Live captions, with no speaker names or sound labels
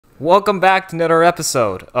Welcome back to another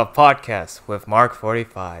episode of Podcast with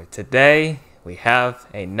Mark45. Today we have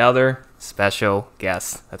another special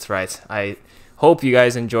guest. That's right. I hope you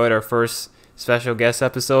guys enjoyed our first special guest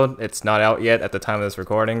episode. It's not out yet at the time of this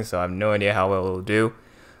recording, so I have no idea how well it will do.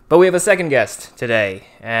 But we have a second guest today,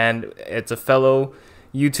 and it's a fellow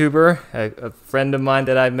YouTuber, a friend of mine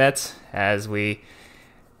that I met as we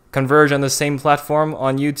converge on the same platform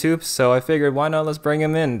on YouTube. So I figured, why not let's bring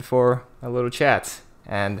him in for a little chat.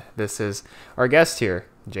 And this is our guest here,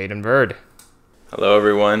 Jaden Bird. Hello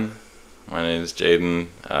everyone, my name is Jaden.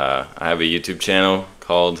 I have a YouTube channel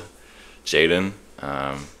called Jaden.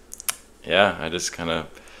 I just kind of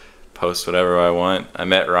post whatever I want. I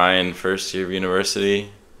met Ryan first year of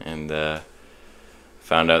university and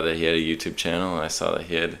found out that he had a YouTube channel, and I saw that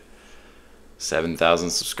he had 7,000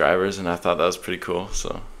 subscribers, and I thought that was pretty cool,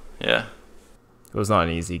 so yeah. It was not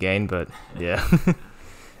an easy gain, but yeah.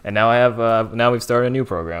 And now now we've started a new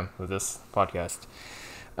program with this podcast.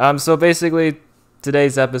 So basically,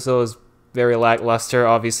 today's episode is very lackluster.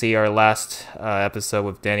 Obviously, our last episode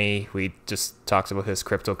with Denny, we just talked about his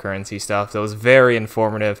cryptocurrency stuff. So it was very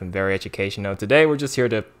informative and very educational. Today, we're just here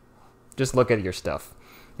to just look at your stuff.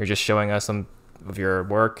 You're just showing us some of your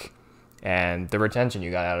work and the retention you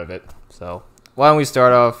got out of it. So why don't we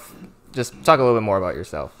start off, just talk a little bit more about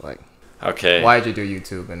yourself. Okay. Why did you do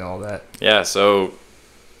YouTube and all that? Yeah, so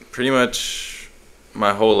pretty much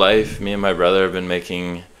my whole life, me and my brother have been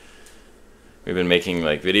making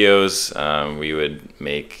like videos. We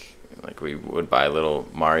would buy little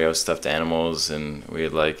Mario stuffed animals, and we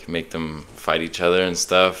would like make them fight each other and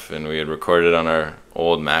stuff, and we would record it on our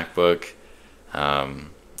old MacBook, and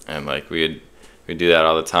like we'd do that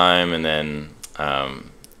all the time. And then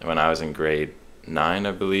when I was in grade 9,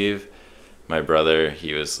 I believe, my brother,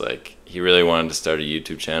 he really wanted to start a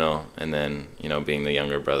YouTube channel, and then, being the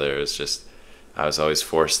younger brother, it was just, I was always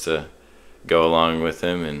forced to go along with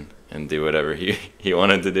him and do whatever he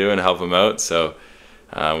wanted to do and help him out. So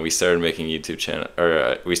we started making YouTube channel,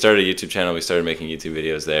 we started a YouTube channel. We started making YouTube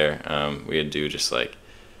videos there. We would do just like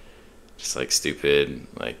stupid,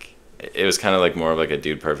 like, it was kind of like more of like a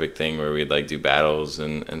Dude Perfect thing where we'd like do battles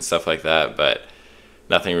and stuff like that, but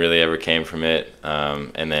nothing really ever came from it.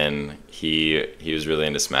 And then he was really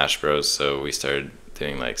into Smash Bros, so we started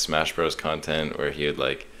doing like Smash Bros content where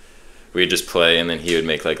we'd just play, and then he would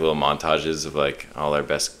make like little montages of like all our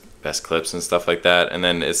best clips and stuff like that. And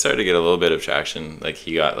then it started to get a little bit of traction. Like,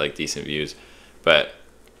 he got like decent views, but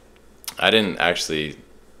I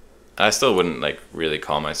still wouldn't like really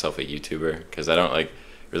call myself a YouTuber, because I don't like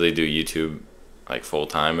really do YouTube like full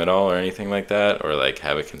time at all or anything like that, or like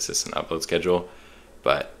have a consistent upload schedule.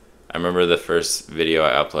 But I remember the first video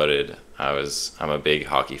I uploaded, I'm a big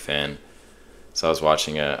hockey fan, so I was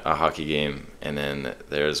watching a hockey game, and then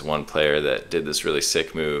there's one player that did this really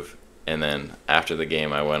sick move, and then after the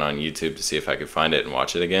game I went on YouTube to see if I could find it and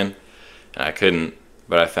watch it again, and I couldn't,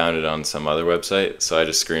 but I found it on some other website, so I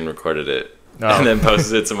just screen recorded it and then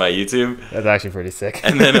posted it to my YouTube. That's actually pretty sick.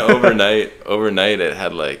 And then overnight it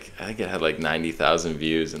had I think it had like 90,000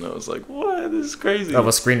 views, and I was like, what? This is crazy. Of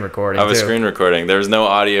a screen recording. Screen recording. There was no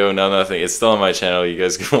audio, no nothing. It's still on my channel. You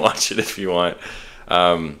guys can watch it if you want.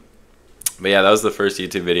 But yeah, that was the first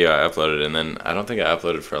YouTube video I uploaded, and then I don't think I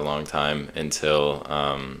uploaded for a long time until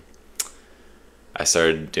I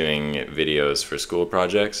started doing videos for school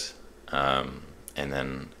projects. And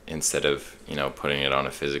then instead of putting it on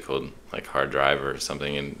a physical like hard drive or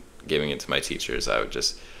something and giving it to my teachers, I would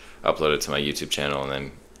just upload it to my YouTube channel and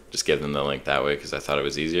then just give them the link that way, because I thought it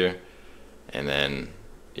was easier. And then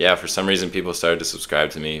for some reason people started to subscribe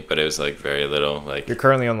to me, but it was like very little. Like, you're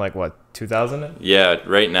currently on like what, 2,000? Yeah,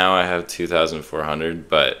 right now I have 2,400,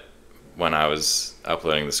 but when I was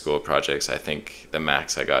uploading the school projects, I think the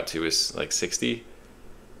max I got to was like 60.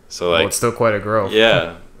 So like, it's still quite a growth.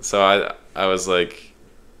 Yeah. So I was like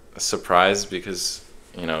surprised, because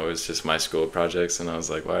it was just my school projects, and I was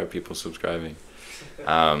like, why are people subscribing?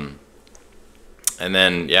 And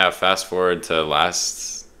then fast forward to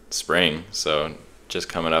last spring, so just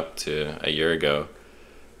coming up to a year ago,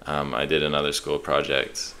 I did another school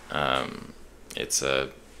project. The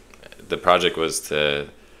project was to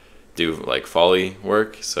do like Foley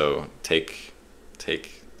work, so take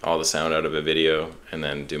all the sound out of a video and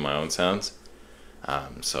then do my own sounds.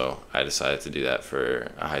 So I decided to do that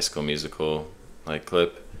for a High School Musical like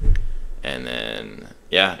clip, and then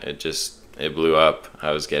it blew up.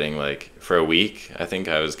 I was getting like, for a week, I think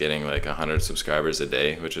I was getting like 100 subscribers a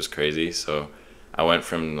day, which was crazy. So I went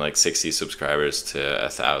from like 60 subscribers to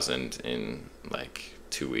 1,000 in like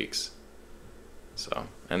 2 weeks. So,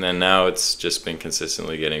 and then now it's just been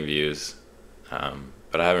consistently getting views,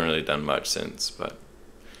 but I haven't really done much since. But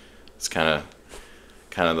it's kind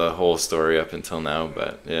of the whole story up until now.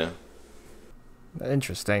 But yeah.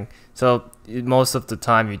 Interesting. So most of the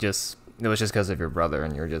time it was just because of your brother,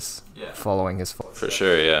 and you're just following his footsteps. For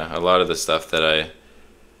sure, yeah. A lot of the stuff that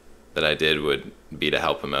I did would be to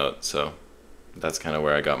help him out. So that's kind of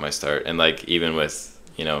where I got my start. And like even with,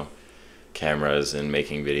 you know, cameras and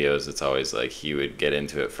making videos, it's always like he would get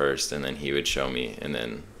into it first, and then he would show me, and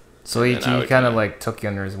then. So he kind of like took you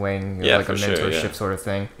under his wing, like a mentorship sort of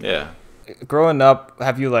thing. Yeah. Growing up,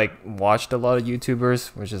 have you like watched a lot of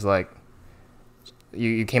YouTubers, which is like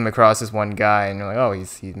you came across this one guy and you're like, oh,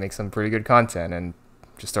 he makes some pretty good content, and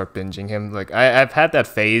just start binging him? Like I've had that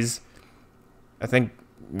phase. I think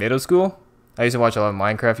middle school, I used to watch a lot of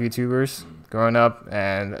Minecraft YouTubers growing up,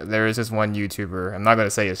 and there is this one YouTuber. I'm not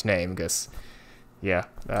gonna say his name because,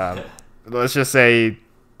 let's just say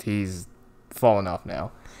he's fallen off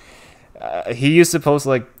now. He used to post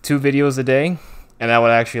like 2 videos a day, and I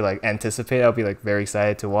would actually like anticipate. I'd be like very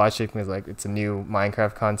excited to watch it because like it's a new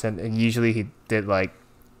Minecraft content. And usually he did like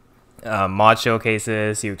mod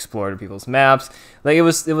showcases. He explored people's maps. Like it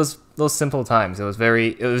was those simple times. It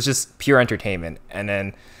was just pure entertainment. And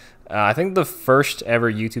then I think the first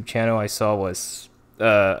ever YouTube channel I saw was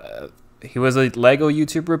he was a Lego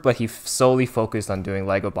YouTuber, but he solely focused on doing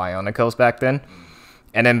Lego Bionicles back then.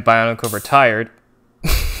 And then Bionicle retired.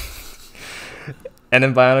 And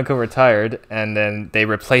then Bionicle retired, and then they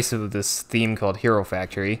replaced it with this theme called Hero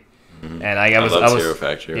Factory. Mm-hmm. And I was Hero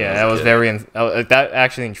Factory. Yeah, I was very that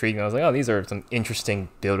actually intrigued me. I was like, oh, these are some interesting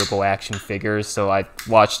buildable action figures. So I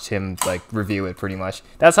watched him like review it pretty much.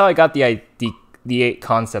 That's how I got the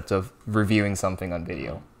concept of reviewing something on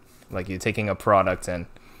video, like you're taking a product and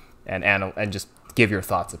just give your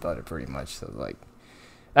thoughts about it pretty much. So like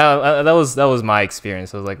that was my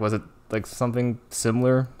experience. So was it like something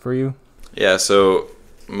similar for you? Yeah, so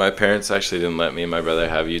my parents actually didn't let me and my brother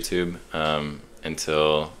have YouTube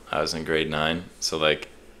until I was in grade 9. So like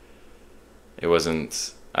it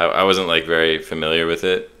wasn't I wasn't like very familiar with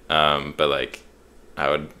it, but like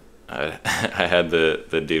I had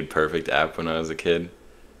the Dude Perfect app when I was a kid.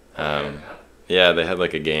 Yeah, they had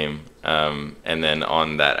like a game, and then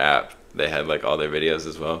on that app they had like all their videos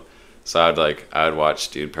as well. So I would watch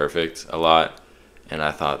Dude Perfect a lot, and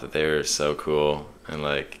I thought that they were so cool, and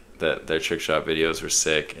like that their trick shot videos were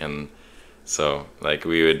sick, and so like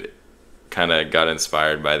we would kind of got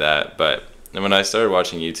inspired by that. But then when I started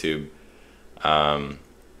watching YouTube, I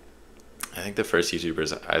think the first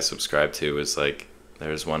YouTubers I subscribed to was like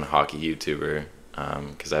there was one hockey YouTuber,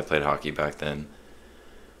 because I played hockey back then,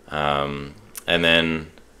 and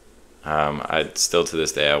then I still to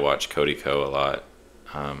this day I watch Cody Ko a lot.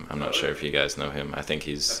 I'm not sure if you guys know him. I think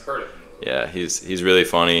he's he's really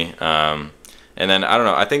funny. And then I don't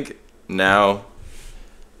know, I think now,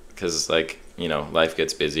 because like, you know, life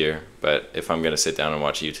gets busier, but if I'm gonna sit down and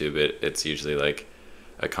watch YouTube, it's usually like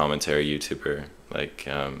a commentary YouTuber, like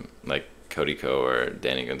Cody Ko or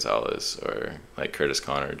Danny Gonzalez or like Curtis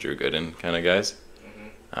Connor, Drew Gooden kind of guys.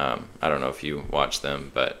 Mm-hmm. I don't know if you watch them,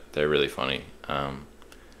 but they're really funny. But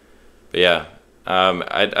yeah,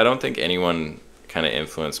 I don't think anyone kind of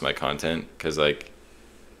influenced my content, because like,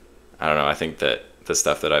 I don't know, I think that the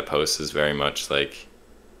stuff that I post is very much like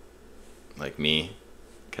me,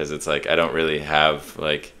 because it's like I don't really have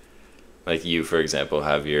like you, for example,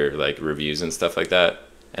 have your like reviews and stuff like that,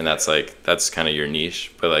 and that's kind of your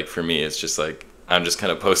niche. But like for me, it's just like I'm just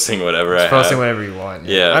kind of posting whatever I have. Posting whatever you want.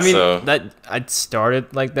 Yeah, I mean, so that I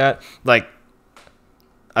started like that. Like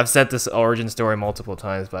I've said this origin story multiple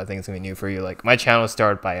times, but I think it's gonna be new for you. Like my channel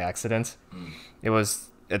started by accident.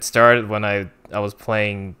 It started when I was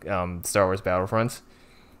playing Star Wars Battlefront,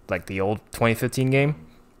 like the old 2015 game,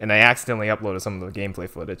 and I accidentally uploaded some of the gameplay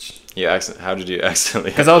footage. Yeah, how did you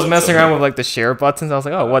accidentally? Because I was messing around with like the share buttons. I was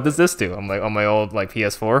like, oh, what does this do? I'm like on my old like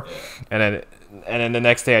PS4, and then the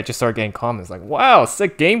next day I just started getting comments like, wow,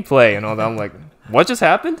 sick gameplay and all that. I'm like, what just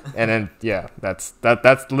happened? And then yeah, that's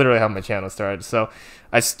literally how my channel started. So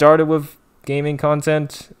I started with gaming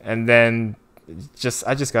content, and then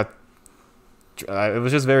I just got. It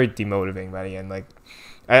was just very demotivating by the end. Like,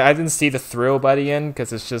 I didn't see the thrill by the end,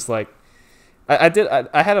 because it's just like, I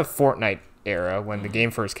had a Fortnite era when the game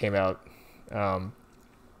first came out,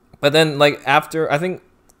 but then like after, I think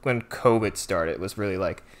when COVID started, it was really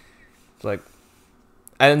like I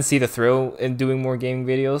didn't see the thrill in doing more gaming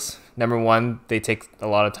videos. Number one, they take a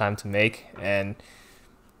lot of time to make, and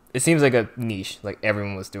it seems like a niche. Like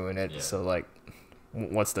everyone was doing it, so like,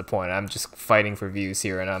 what's the point? I'm just fighting for views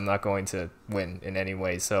here, and I'm not going to win in any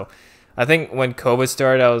way. So I think when COVID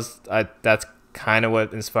started, that's kind of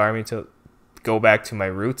what inspired me to go back to my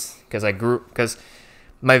roots, because because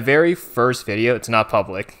my very first video, it's not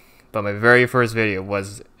public, but my very first video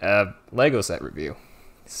was a Lego set review.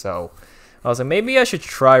 So I was like, maybe I should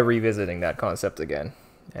try revisiting that concept again.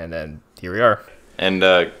 And then here we are. And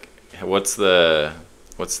what's the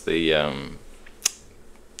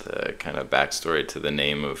kind of backstory to the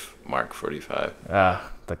name of Mark45?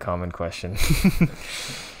 The common question.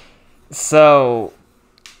 So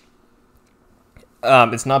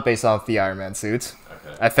it's not based off the Iron Man suit.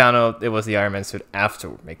 Okay. I found out it was the Iron Man suit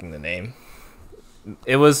after making the name.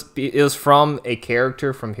 It was from a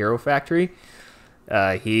character from Hero Factory.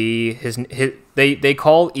 They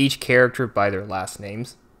call each character by their last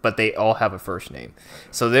names, but they all have a first name.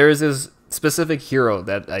 So there is this specific hero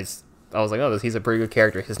that I was like, oh, he's a pretty good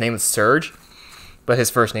character. His name is Surge, but his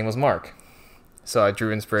first name was Mark. So I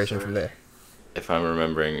drew inspiration from there. If I'm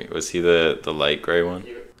remembering, was he the light gray one?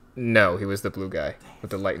 No, he was the blue guy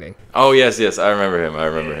with the lightning. Oh yes, I remember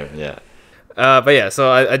him. Yeah. But yeah,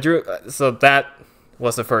 so I drew. So that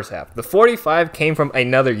was the first half. The 45 came from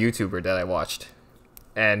another YouTuber that I watched,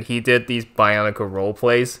 and he did these Bionicle role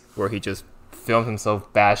plays where he just filmed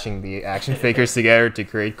himself bashing the action figures together to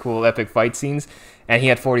create cool epic fight scenes. And he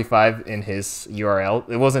had 45 in his URL.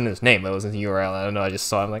 It wasn't his name, it was in the URL. I don't know, I just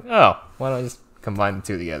saw it. I'm like, oh, why don't I just combine the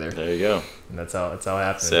two together? There you go. And that's how it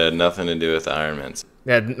happened. So it had nothing to do with Iron Man.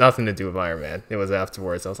 It had nothing to do with Iron Man. It was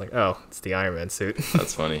afterwards. I was like, oh, it's the Iron Man suit.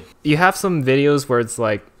 That's funny. You have some videos where it's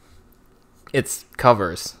like, it's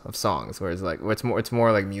covers of songs, where it's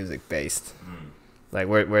more like music based. Like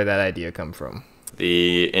where that idea come from?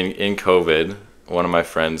 In COVID, one of my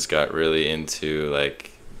friends got really into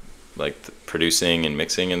like producing and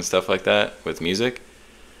mixing and stuff like that with music.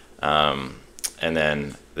 And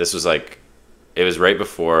then this was like, it was right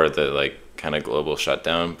before the like kind of global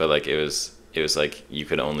shutdown, but like it was like you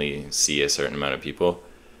could only see a certain amount of people,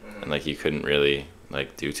 and like you couldn't really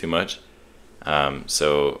like do too much.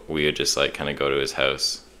 So we would just like kind of go to his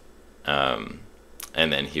house, and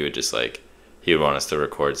then he would want us to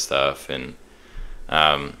record stuff. And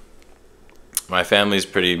my family's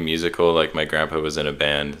pretty musical. Like my grandpa was in a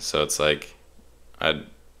band, so it's like I've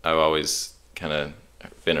always kind of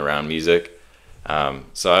been around music.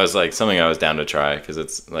 So I was like, something I was down to try, because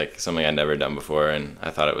it's like something I'd never done before, and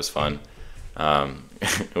I thought it was fun.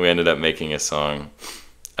 We ended up making a song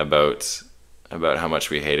about how much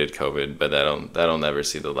we hated COVID, but that'll never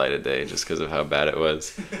see the light of day just because of how bad it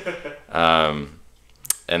was.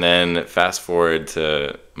 And then fast forward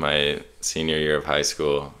to my senior year of high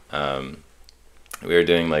school, we were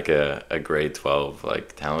doing like a grade 12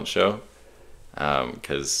 like talent show,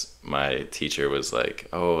 because my teacher was like,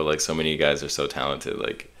 oh, like so many of you guys are so talented,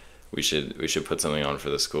 like we should put something on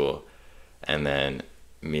for the school. And then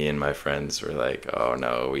me and my friends were like, oh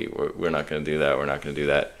no, we're not gonna do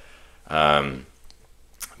that.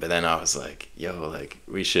 But then I was like, yo, like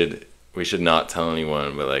we should not tell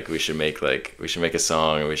anyone, but like we should make a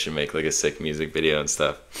song, or we should make like a sick music video and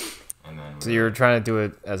stuff. And then, so you were trying to do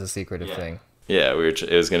it as a secretive thing. Yeah,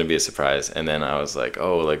 it was gonna be a surprise. And then I was like,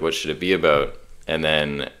 oh, like what should it be about? And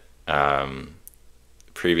then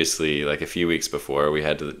previously, like a few weeks before, we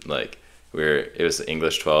had to it was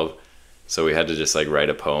English 12, so we had to just like write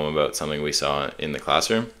a poem about something we saw in the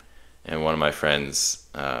classroom. And one of my friends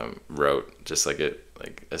wrote just like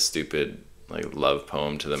a stupid like love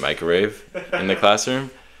poem to the microwave in the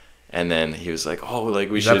classroom. And then he was like, oh, like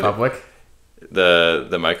we should. Is that public?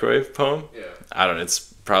 The microwave poem? Yeah. I don't know,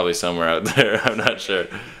 it's probably somewhere out there. I'm not sure.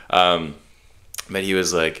 But he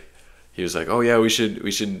was like, oh yeah, we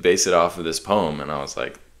should base it off of this poem. And I was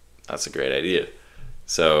like, that's a great idea.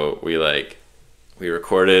 So we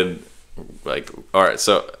recorded, like, all right.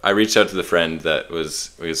 So I reached out to the friend that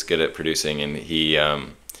was good at producing, and he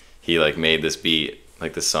like made this beat,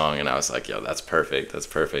 like this song, and I was like, yo, that's perfect.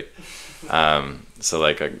 So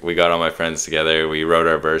like we got all my friends together, we wrote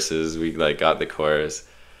our verses, we like got the chorus,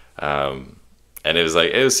 and it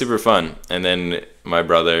was super fun. And then my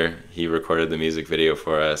brother, he recorded the music video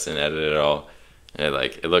for us and edited it all, and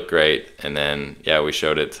it looked great. And then we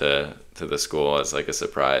showed it to the school as like a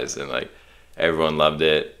surprise, and like everyone loved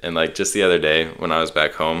it. And like just the other day when I was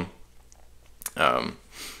back home, I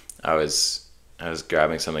was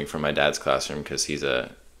grabbing something from my dad's classroom, because he's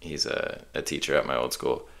a teacher at my old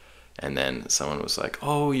school. And then someone was like,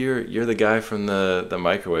 oh, you're the guy from the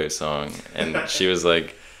microwave song. And she was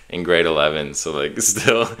like in grade 11, so like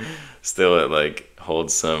still it like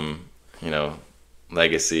holds some,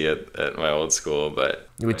 legacy at my old school. But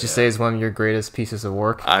would you say is one of your greatest pieces of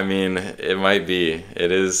work? I mean, it might be.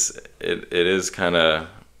 It is kind of,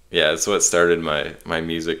 it's what started my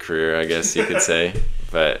music career, I guess you could say.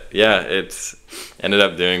 But yeah, it's ended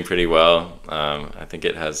up doing pretty well. I think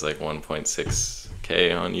it has like 1.6K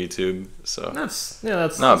 4K on YouTube. So that's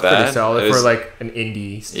not bad. Pretty solid was, for like an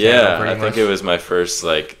indie. Yeah, I think it was my first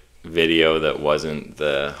like video that wasn't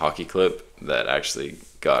the hockey clip that actually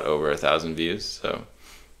got over 1,000 views. So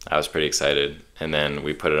I was pretty excited, and then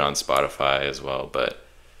we put it on Spotify as well. But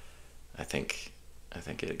I think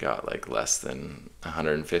it got like less than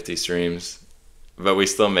 150 streams, but we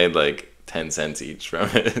still made like 10 cents each from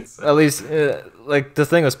it. At least, like the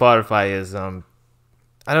thing with Spotify is, I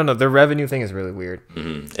don't know, their revenue thing is really weird.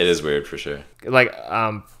 It is weird for sure. Like,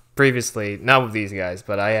 previously, not with these guys,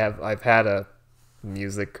 but I've had a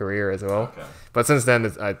music career as well. Okay. But since then,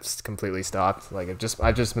 I just completely stopped. Like, I've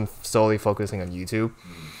just been solely focusing on YouTube.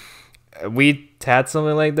 We had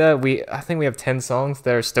something like that. I think we have 10 songs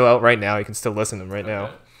that are still out right now. You can still listen to them right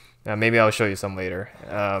now. Maybe I'll show you some later.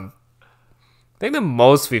 I think the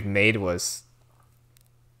most we've made was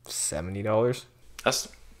 $70. That's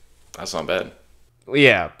not bad.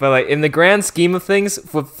 Yeah, but like in the grand scheme of things,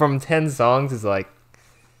 from 10 songs is like.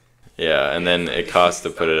 Yeah, and then it costs to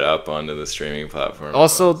put it up onto the streaming platform.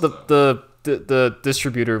 Also, the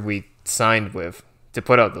distributor we signed with to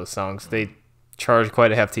put out those songs, they charged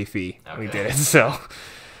quite a hefty fee. Okay. We did it, so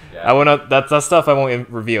yeah. I wanna that's stuff I won't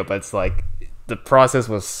reveal, but it's like. The process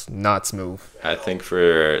was not smooth. I think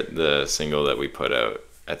for the single that we put out,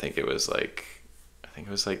 I think it was like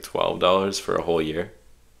 $12 for a whole year.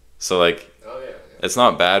 So like, it's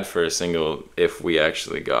not bad for a single if we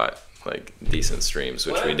actually got like decent streams,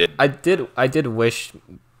 which we did. I did wish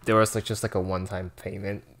there was like just like a one-time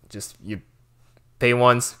payment. Just you pay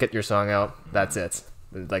once, get your song out. That's it.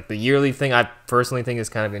 Like the yearly thing, I personally think is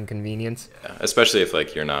kind of inconvenient. Yeah, especially if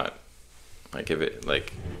like you're not like if it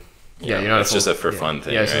like. Yeah, you know, it's just a for fun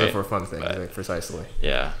thing. Yeah, it's right? just a for fun thing, like, precisely.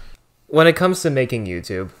 Yeah. When it comes to making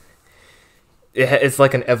YouTube, it's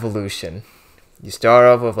like an evolution. You start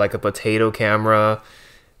off with like a potato camera,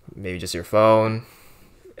 maybe just your phone.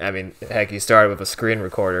 I mean, heck, you started with a screen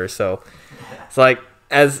recorder, so it's like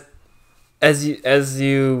as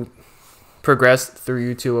you progress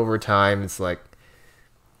through YouTube over time, it's like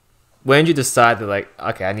when did you decide that like,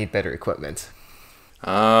 okay, I need better equipment?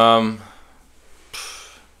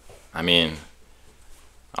 I mean,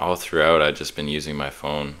 all throughout, I've just been using my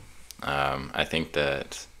phone. I think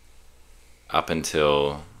that up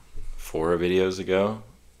until 4 videos ago,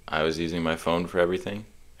 I was using my phone for everything,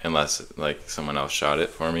 unless like someone else shot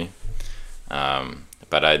it for me.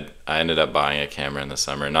 But I ended up buying a camera in the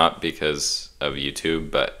summer, not because of YouTube,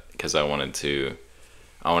 but because I wanted to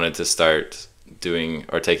start doing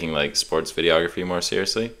or taking like sports videography more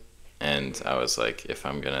seriously. And I was like, if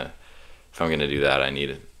I'm gonna do that, I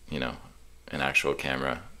need an actual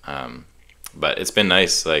camera. But it's been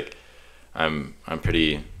nice. Like I'm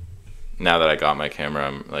pretty, now that I got my camera,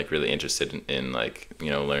 I'm like really interested in like,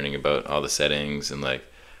 learning about all the settings and like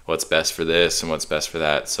what's best for this and what's best for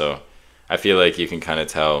that. So I feel like you can kind of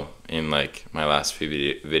tell in like my last few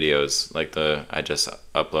videos, like I just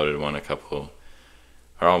uploaded one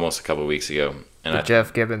almost a couple weeks ago. And the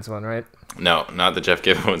Jeff Gibbons one, right? No, not the Jeff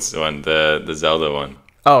Gibbons one, the Zelda one.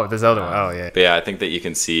 Oh, the Zelda one. Oh, yeah. But yeah, I think that you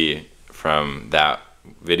can see from that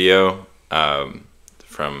video,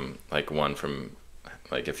 from like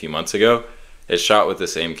a few months ago, it's shot with the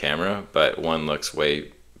same camera, but one looks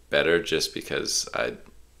way better just because I,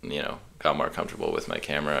 got more comfortable with my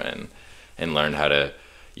camera and learned how to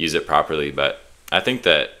use it properly. But I think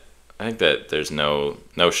that there's no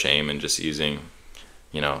shame in just using,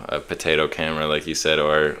 a potato camera, like you said,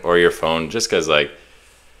 or your phone, just because like,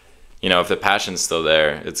 if the passion's still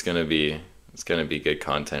there, it's gonna be good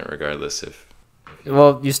content regardless.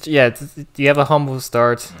 Well, you have a humble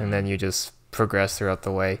start, and then you just progress throughout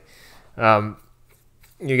the way.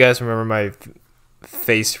 You guys remember my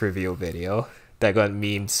face reveal video that got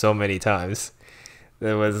memed so many times?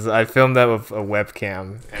 I filmed that with a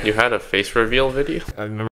webcam. You had a face reveal video? I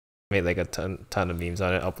remember he made like a ton of memes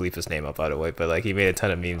on it. I'll bleep his name up, by the way, but like he made a ton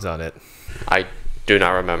of memes on it. I do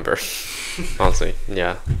not remember. Honestly,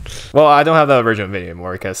 yeah. Well, I don't have the original video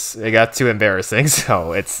anymore because it got too embarrassing,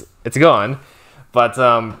 so it's gone. But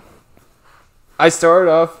I started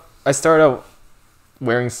out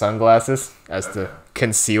wearing sunglasses as to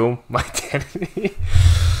conceal my identity.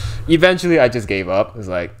 Eventually, I just gave up. It was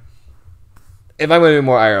like, if I'm gonna do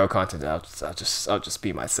more IRL content, I'll just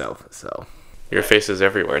be myself. So your face is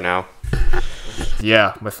everywhere now.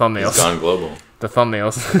 Yeah, my thumbnails. It's gone global. The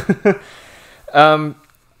thumbnails.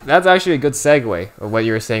 That's actually a good segue of what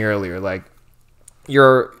you were saying earlier. Like,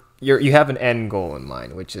 you have an end goal in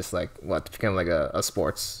mind, which is like what, to become like a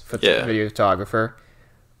sports video photographer.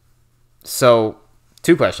 So,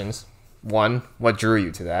 2 questions. 1, what drew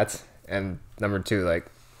you to that? And number 2, like,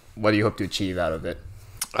 what do you hope to achieve out of it?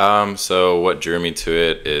 So what drew me to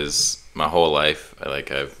it is my whole life. I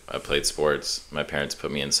played sports. My parents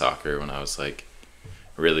put me in soccer when I was like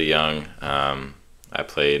really young. I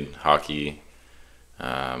played hockey,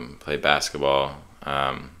 played basketball,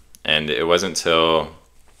 and it wasn't till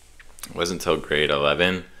grade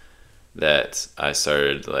 11 that I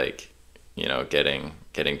started like, you know, getting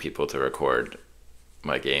people to record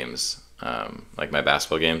my games, like my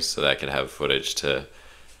basketball games, so that I could have footage to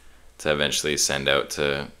eventually send out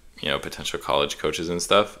to, you know, potential college coaches and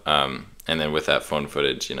stuff. And then with that phone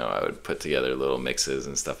footage, you know, I would put together little mixes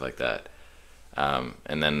and stuff like that.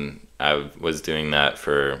 And then I was doing that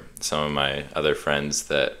for some of my other friends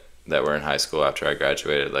that were in high school after I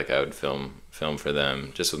graduated. Like I would film for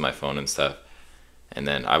them just with my phone and stuff. And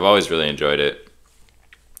then I've always really enjoyed it.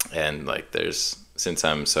 And like since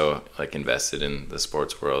I'm so like invested in the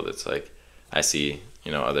sports world, it's like I see,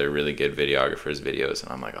 you know, other really good videographers' videos,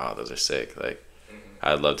 and I'm like, oh, those are sick. Like,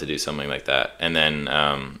 I'd love to do something like that. And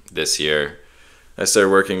then this year, I started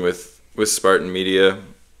working with Spartan Media,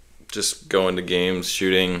 just going to games,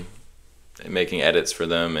 shooting, making edits for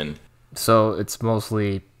them. And So it's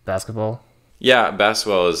mostly basketball? yeah,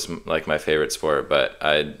 basketball is like my favorite sport, but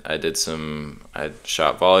I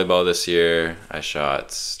shot volleyball this year. I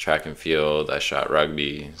shot track and field. I shot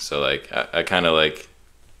rugby. So like I kind of like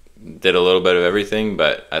did a little bit of everything,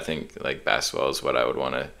 but I think like basketball is what I would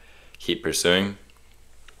want to keep pursuing.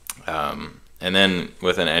 And then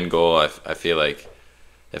with an end goal, I feel like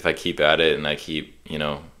if I keep at it and I keep, you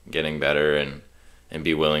know, getting better and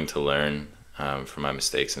be willing to learn from my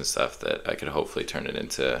mistakes and stuff, that I could hopefully turn it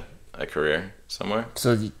into a career somewhere.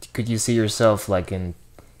 So could you see yourself like in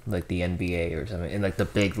like the NBA or something, in like the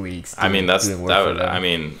big leagues? I mean, I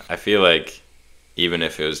mean, I feel like even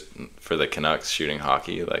if it was for the Canucks shooting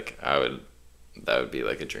hockey, like that would be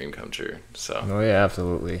like a dream come true. So Oh yeah,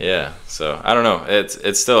 absolutely. yeah, so I don't know.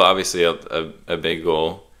 It's still obviously a big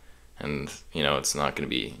goal, and you know it's not going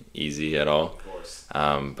to be easy at all. Of course.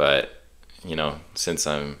 But you know, since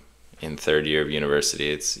I'm in third year of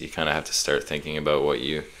university, you kind of have to start thinking about what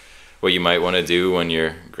you might want to do when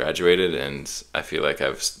you're graduated, and I feel like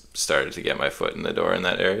I've started to get my foot in the door in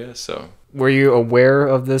that area. So Were you aware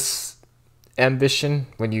of this ambition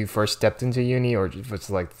when you first stepped into uni, or was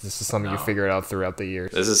it like this is something you figured out throughout the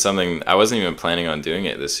years? this is something I wasn't even planning on doing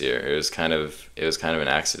it this year. It was kind of an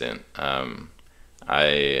accident.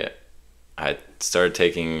 I started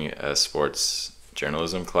taking a sports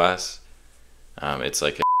journalism class. It's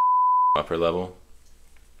like a upper level.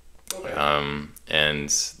 Okay. And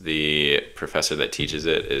the professor that teaches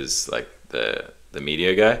it is like the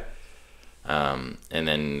media guy. And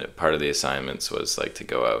then part of the assignments was like to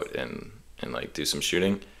go out and like do some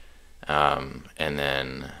shooting. And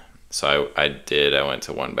then so I went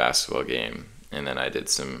to one basketball game, and then I did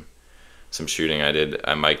some shooting.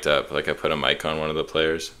 I mic'd up, like I put a mic on one of the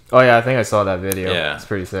players. Oh yeah, I think I saw that video. Yeah. It's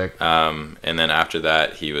pretty sick. And then after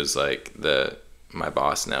that, he was like my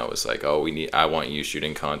boss now was like, oh, I want you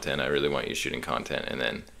shooting content. I really want you shooting content. And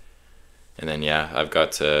then yeah,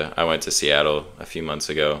 I went to Seattle a few months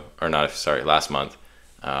ago, last month,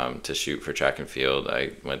 to shoot for track and field.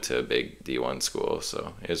 I went to a big D1 school,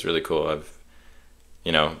 so it was really cool. I've,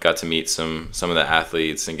 you know, got to meet some of the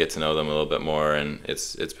athletes and get to know them a little bit more, and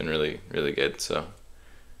it's been really, really good. So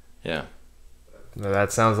yeah.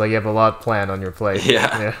 That sounds like you have a lot planned on your plate.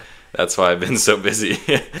 Yeah. That's why I've been so busy.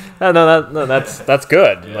 No, that's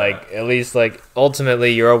good. Yeah. Like at least like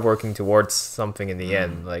ultimately you're working towards something in the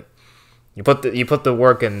end. Like you put the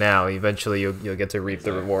work in now. Eventually you'll get to reap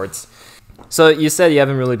the rewards. So you said you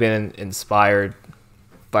haven't really been inspired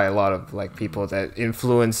by a lot of like people that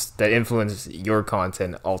influence your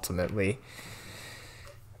content ultimately.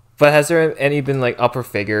 But has there been like upper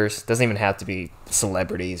figures? Doesn't even have to be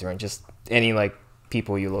celebrities or just any like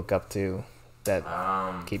people you look up to that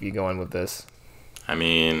keep you going with this? I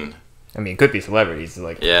mean, it could be celebrities.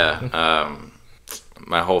 Like yeah,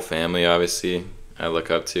 my whole family obviously I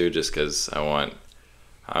look up to, just because I want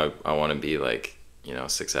to be like, you know,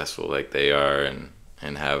 successful like they are,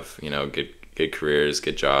 and have, you know, good careers,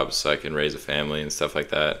 good jobs, so I can raise a family and stuff like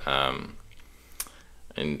that.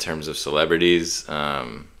 In terms of celebrities, I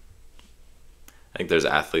think there's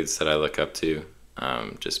athletes that I look up to,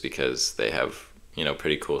 just because they have, you know,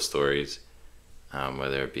 pretty cool stories.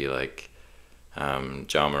 Whether it be like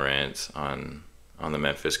John Morant on the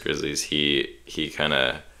Memphis Grizzlies, he kind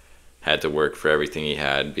of had to work for everything he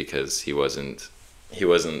had, because he wasn't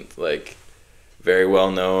like very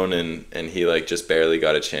well known, and he like just barely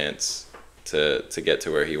got a chance to get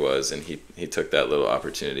to where he was, and he took that little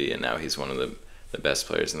opportunity, and now he's one of the best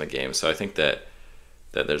players in the game. So I think that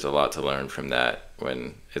there's a lot to learn from that,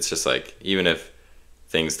 when it's just like, even if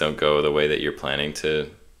things don't go the way that you're planning to,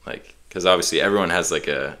 like, because obviously everyone has like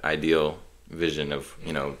a ideal vision of,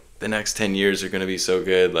 you know, the next 10 years are going to be so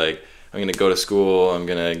good. Like, I'm going to go to school, I'm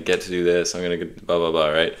going to get to do this, I'm going to blah, blah, blah,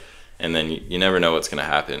 right? And then you never know what's going to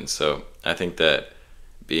happen. So I think that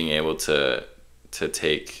being able to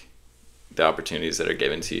take the opportunities that are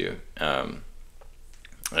given to you,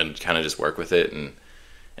 and kind of just work with it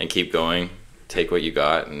and keep going, take what you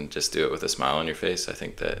got and just do it with a smile on your face. I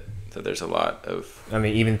think that there's a lot of, I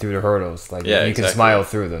mean, even through the hurdles, like, yeah, you exactly. can smile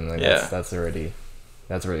through them. Like, Yeah. that's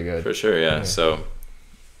really good. For sure, yeah. So,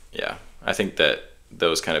 yeah, I think that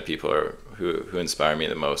those kind of people are who inspire me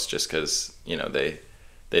the most, just because, you know, they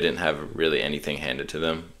didn't have really anything handed to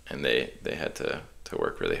them, and they had to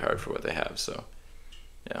work really hard for what they have. So,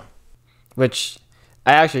 yeah. Which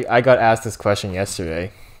I got asked this question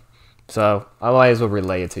yesterday, so I might as well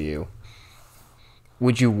relay it to you.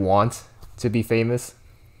 Would you want to be famous?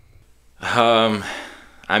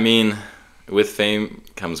 I mean, with fame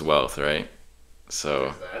comes wealth, right?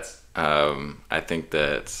 So, I think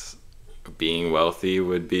that being wealthy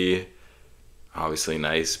would be obviously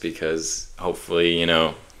nice, because hopefully, you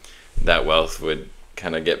know, that wealth would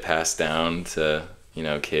kind of get passed down to, you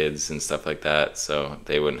know, kids and stuff like that, so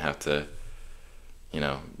they wouldn't have to, you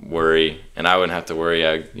know, worry, and I wouldn't have to worry.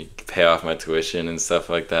 I could pay off my tuition and stuff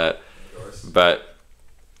like that. But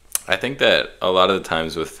I think that a lot of the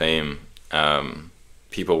times with fame,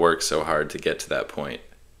 people work so hard to get to that point,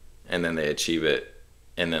 and then they achieve it,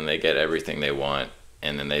 and then they get everything they want,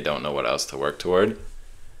 and then they don't know what else to work toward.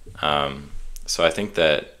 So I think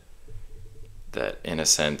that in a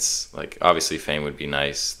sense, like, obviously fame would be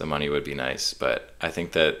nice, the money would be nice, but I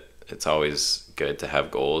think that it's always good to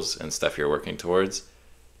have goals and stuff you're working towards.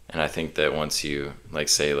 And I think that once you, like,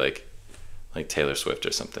 say like Taylor Swift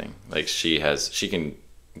or something, like, she can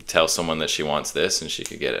tell someone that she wants this and she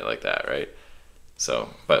could get it like that, right?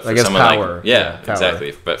 So, but for someone power. like, yeah, Power.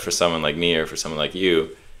 exactly. But for someone like me or for someone like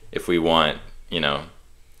you, if we want, you know,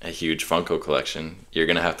 a huge Funko collection, you're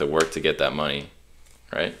gonna have to work to get that money,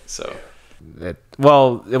 right? So, It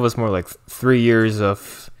was more like 3 years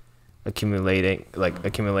of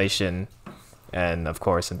accumulation, and of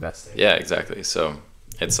course investing. yeah, exactly. So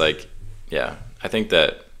it's like, yeah, I think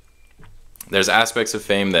that there's aspects of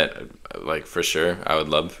fame that, like, for sure I would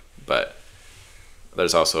love, but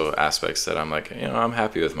there's also aspects that I'm like, you know, I'm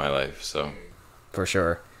happy with my life. So For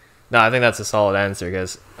sure. No, I think that's a solid answer,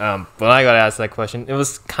 because when I got asked that question, it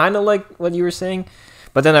was kind of like what you were saying,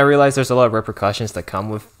 but then I realized there's a lot of repercussions that come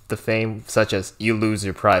with the fame, such as you lose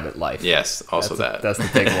your private life. yes, also That's the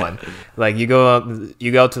big one. Like, you go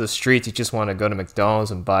out to the streets, you just want to go to McDonald's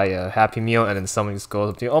and buy a Happy Meal, and then someone just goes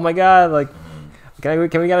up to you, oh my god, like, can we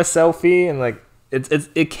get a selfie? And like,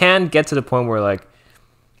 it can get to the point where, like,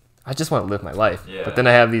 I just want to live my life. Yeah. But then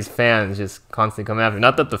I have these fans just constantly coming after me.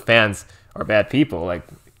 Not that the fans are bad people, like,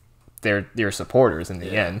 they're supporters in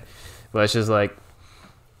the end, but it's just like,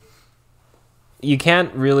 you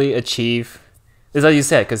can't really achieve, it's like you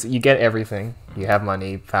said, because you get everything. You have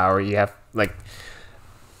money, power, you have, like,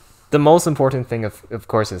 the most important thing of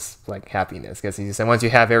course is, like, happiness, because you said once you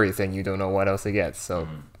have everything, you don't know what else to get. So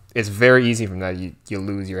it's very easy from that you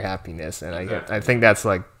lose your happiness, and Exactly. I think that's,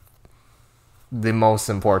 like, the most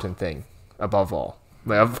important thing above all.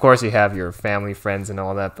 Like, of course you have your family, friends, and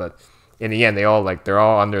all that, but in the end they're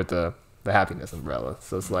all under the happiness umbrella.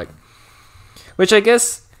 So it's like, which I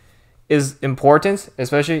guess is important,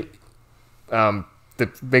 especially the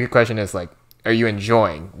bigger question is, like, are you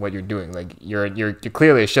enjoying what you're doing? Like, you're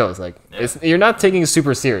clearly, it shows, like, you're not taking it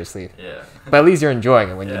super seriously, but at least you're enjoying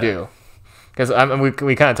it when you do. Because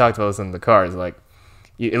we kind of talked about this in the cars, like,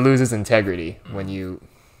 it loses integrity when you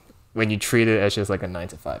treat it as just like a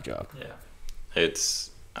 9-to-5 job. Yeah,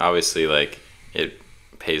 it's obviously, like, it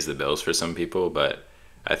pays the bills for some people, but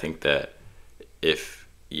I think that if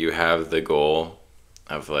you have the goal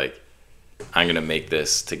of, like, I'm gonna make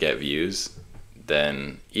this to get views,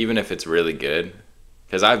 then even if it's really good,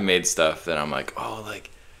 because I've made stuff that I'm like, oh,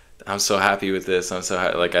 like, I'm so happy with this,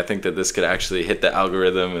 like, I think that this could actually hit the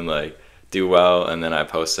algorithm and, like, do well, and then I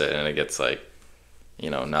post it and it gets, like,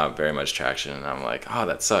 you know, not very much traction, and I'm like, oh,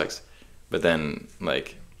 that sucks. But then,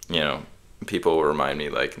 like, you know, people will remind me,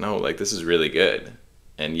 like, no, like, this is really good,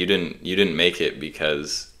 and you didn't make it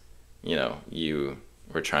because, you know, you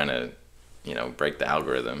were trying to, you know, break the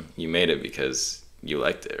algorithm. You made it because you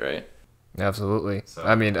liked it, right? Absolutely. So.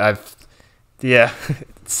 I mean,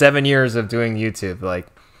 7 years of doing YouTube, like,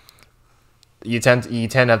 you tend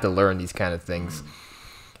to have to learn these kind of things.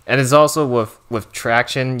 And it's also with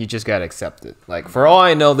traction, you just gotta accept it. Like, for all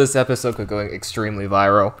I know, this episode could go extremely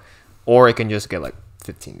viral, or it can just get like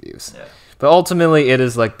 15 views. Yeah. But ultimately, it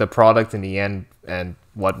is like the product in the end, and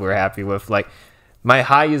what we're happy with. Like, my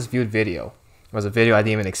highest viewed video was a video I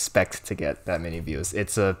didn't even expect to get that many views.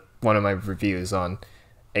 It's one of my reviews on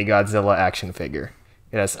a Godzilla action figure.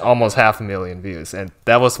 It has almost 500,000 views, and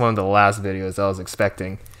that was one of the last videos I was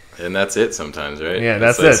expecting. And that's it sometimes, right? Yeah,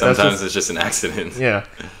 that's like it. Sometimes it's just an accident. Yeah.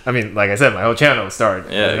 I mean, like I said, my whole channel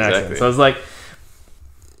started Yeah, as an accident. exactly. So it's like,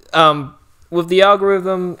 with the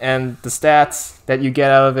algorithm and the stats that you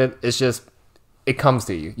get out of it, it's just, it comes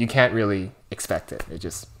to you. You can't really expect it. It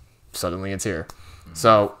just, suddenly it's here.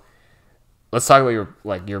 So let's talk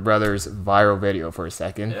about your brother's viral video for a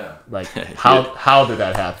second. Yeah. Like, how did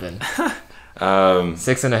that happen?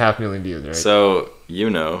 6.5 million views, right? So,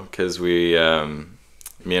 because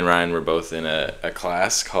me and Ryan were both in a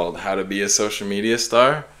class called How to Be a Social Media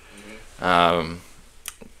Star. I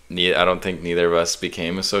don't think neither of us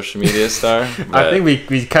became a social media star. But, I think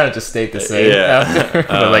we kind of just stayed the same. Yeah.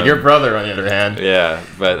 But like your brother, on the other hand. Yeah,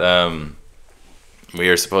 but we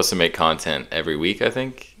were supposed to make content every week, I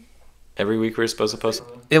think. Every week we were supposed to post.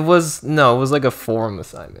 It was like a forum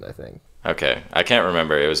assignment, I think. Okay, I can't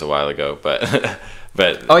remember. It was a while ago, but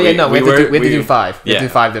but oh yeah, we had to do 5. We had yeah, to do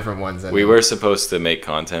 5 different ones. We were supposed to make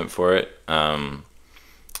content for it, and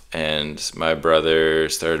my brother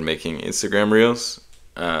started making Instagram reels,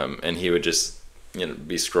 and he would just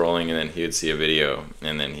be scrolling, and then he would see a video,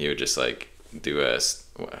 and then he would just like do I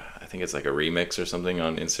think it's like a remix or something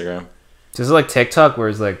on Instagram. So it's like TikTok, where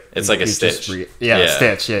it's like a stitch. A stitch.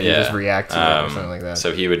 Yeah, you just react to it or something like that.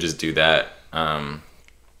 So he would just do that.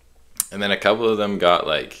 And then a couple of them got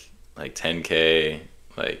like 10K,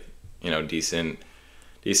 like decent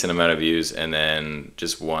amount of views, and then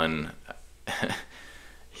just one. I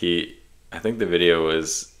think the video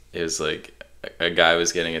was like a guy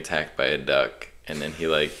was getting attacked by a duck, and then he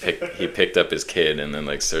picked up his kid and then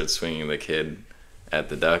like started swinging the kid at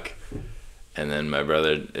the duck, and then my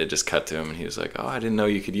brother, it just cut to him and he was like, "Oh, I didn't know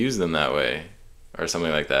you could use them that way," or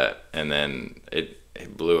something like that, and then it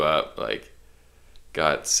blew up, like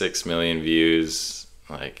got 6 million views,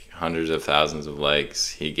 like hundreds of thousands of likes.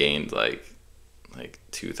 He gained like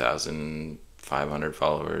 2,500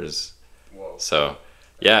 followers. Whoa. So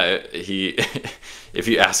yeah, he if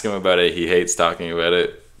you ask him about it, he hates talking about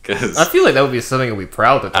it, because I feel like that would be something to be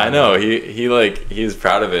proud of. I know he's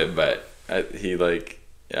proud of it, but I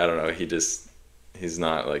don't know, he's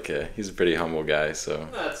not like he's a pretty humble guy, so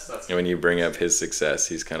that's when you bring up his success,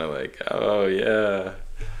 he's kind of like, oh yeah,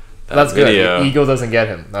 that's video. Good. Ego doesn't get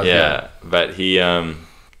him. That's good. But he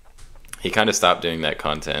kind of stopped doing that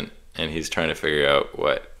content, and he's trying to figure out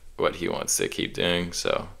what he wants to keep doing.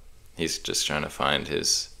 So he's just trying to find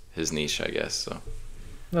his niche, I guess. So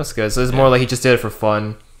that's good. So it's more like he just did it for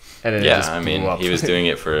fun, and then it just blew up. He was doing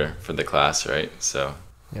it for the class, right? So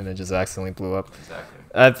and it just accidentally blew up. Exactly.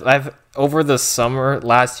 I've over the summer,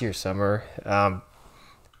 last year summer,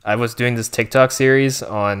 I was doing this TikTok series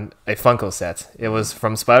on a Funko set. It was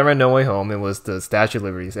from Spider-Man No Way Home. It was the Statue of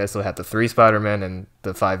Liberty. It still had the 3 Spider-Man and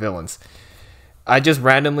the 5 villains. I just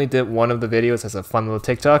randomly did one of the videos as a fun little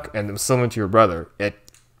TikTok, and it was similar to your brother. It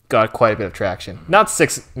got quite a bit of traction. Not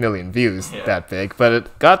 6 million views, that big, but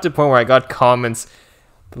it got to the point where I got comments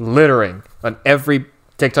littering on every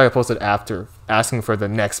TikTok I posted after, asking for the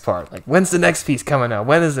next part. Like, when's the next piece coming out?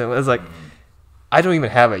 When is it? It was like, I don't even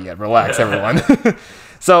have it yet. Relax, everyone.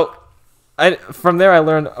 So from there I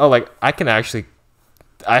learned, I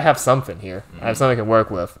have something here. I have something I can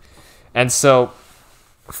work with. And so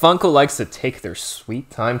Funko likes to take their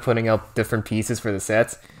sweet time putting out different pieces for the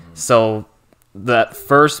sets. So that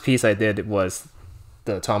first piece I did was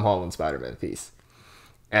the Tom Holland Spider-Man piece.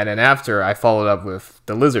 And then after, I followed up with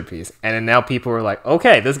the Lizard piece. And then now people were like,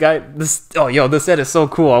 okay, this set is so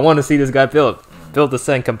cool. I want to see this guy build the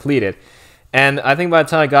set and complete it. And I think by the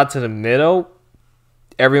time I got to the middle,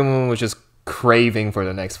 everyone was just craving for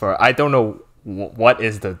the next part. I don't know what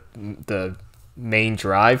is the main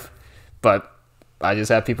drive, but I just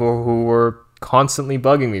had people who were constantly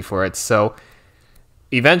bugging me for it. So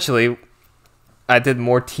eventually, I did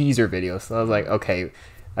more teaser videos. So I was like, okay,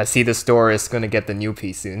 I see the store is going to get the new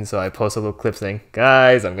piece soon. So I post a little clip saying,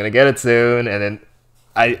 guys, I'm going to get it soon. And then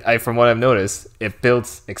I from what I've noticed, it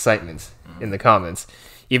builds excitement in the comments.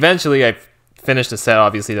 Eventually, I finished the set.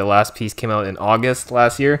 Obviously, the last piece came out in August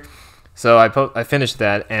last year. So I finished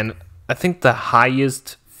that. And I think the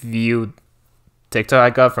highest viewed TikTok I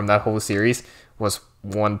got from that whole series was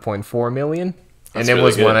 1.4 million. And it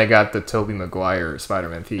was when I got the Tobey Maguire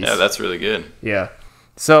Spider-Man piece. Yeah, that's really good. Yeah.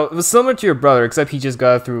 So it was similar to your brother, except he just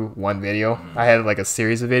got through one video. I had like a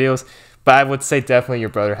series of videos. But I would say definitely your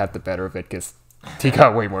brother had the better of it, because he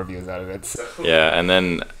got way more views out of it. So. Yeah, and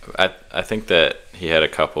then I think that he had a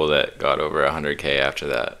couple that got over 100K after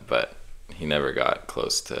that. But he never got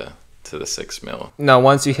close to the 6 mil. No,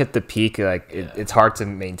 once you hit the peak, like it's hard to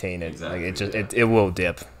maintain it. Exactly, Like it will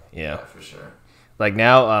dip. Yeah, for sure. Like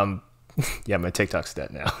now, yeah, my TikTok's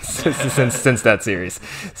dead now since that series.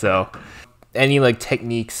 So, any like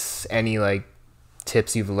techniques, any like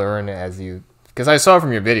tips you've learned as you, because I saw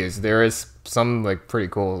from your videos there is some like pretty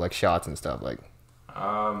cool like shots and stuff. Like,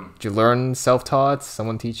 did you learn self-taught?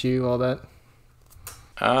 Someone teach you all that?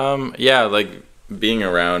 Yeah, like being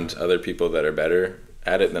around other people that are better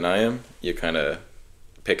at it than I am, you kind of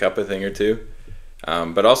pick up a thing or two.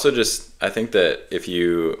 But also just, I think that if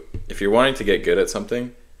you're wanting to get good at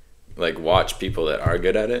something, like watch people that are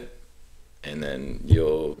good at it, and then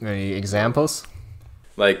you'll... Any examples?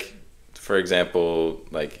 Like, for example,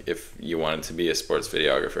 like if you wanted to be a sports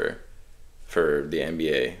videographer for the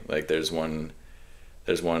NBA, like there's one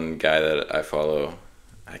guy that I follow.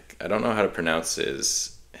 I don't know how to pronounce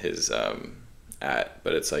his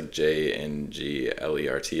but it's like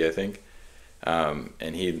JNGLERT, I think.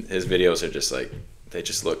 And his videos are just like, they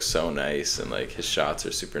just look so nice, and like his shots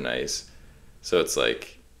are super nice. So it's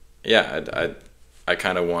like, yeah, I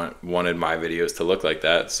kind of wanted my videos to look like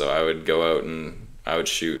that, so I would go out and I would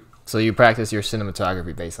shoot. So you practice your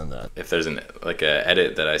cinematography based on that. If there's a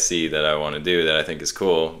edit that I see that I want to do that I think is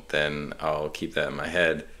cool, then I'll keep that in my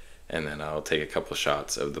head, and then I'll take a couple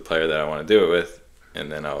shots of the player that I want to do it with, and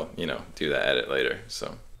then I'll do that edit later.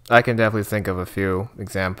 So I can definitely think of a few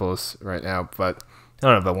examples right now, but I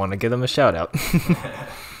don't know if I want to give them a shout out.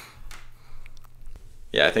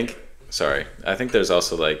 Yeah, I think there's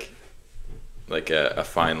also like a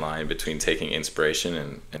fine line between taking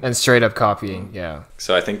inspiration and straight up copying. Yeah.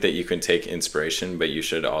 So I think that you can take inspiration, but you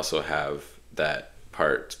should also have that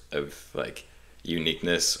part of like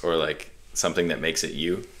uniqueness, or like something that makes it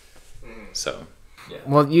you. So yeah.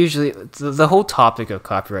 Well, usually the whole topic of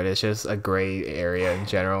copyright is just a gray area in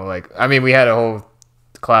general. Like, I mean, we had a whole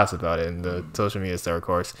class about it in the social media star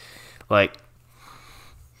course. Like,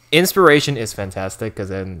 inspiration is fantastic because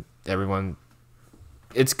then everyone,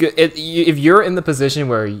 it's good if you're in the position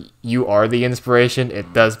where you are the inspiration.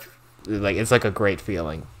 It does, like, it's like a great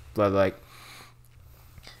feeling. But like,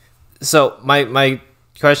 so my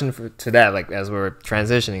question to that, like, as we're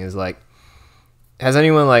transitioning, is like, has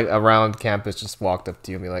anyone like around campus just walked up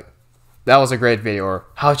to you and be like, that was a great video, or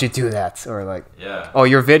how'd you do that, or like, yeah, oh,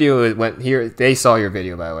 your video went here, they saw your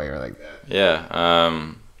video, by the way, or like that? Yeah.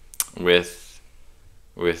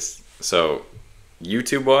 So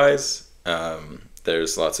YouTube wise,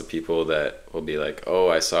 there's lots of people that will be like, oh,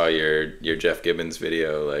 I saw your Jeff Gibbons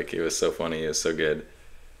video, like it was so funny, it was so good.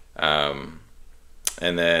 And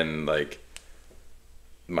then like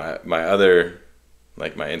my other,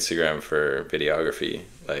 like my Instagram for videography,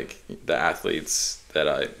 like the athletes that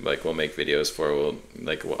I like will make videos for,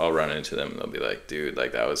 I'll run into them and they'll be like, dude,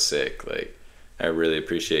 like that was sick, like I really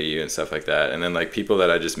appreciate you and stuff like that. And then like people that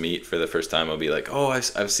I just meet for the first time will be like, oh,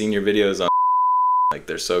 I've seen your videos on, like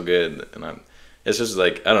they're so good. And it's just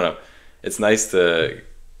like, I don't know, it's nice to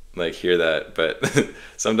like hear that, but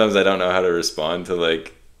sometimes I don't know how to respond to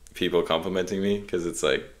like people complimenting me, because it's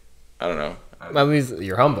like, I don't know. I mean,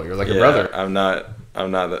 you're humble. You're like a brother. I'm not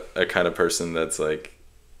a kind of person that's like,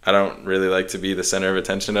 I don't really like to be the center of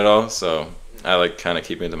attention at all. So I like kind of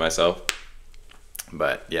keeping it to myself.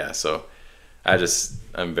 But yeah, so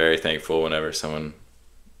I'm very thankful whenever someone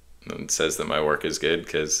says that my work is good,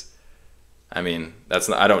 because I mean,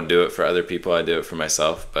 I don't do it for other people. I do it for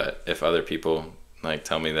myself. But if other people like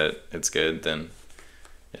tell me that it's good, then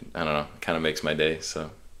I don't know, it kind of makes my day.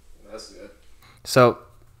 So that's good. So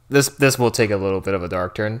this will take a little bit of a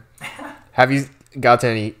dark turn. Have you got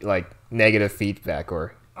any like negative feedback,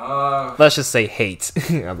 or let's just say hate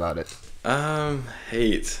about it?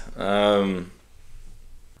 Hate.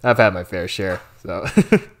 I've had my fair share, so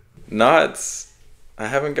I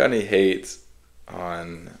haven't got any hate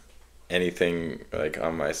on anything like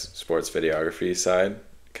on my sports videography side,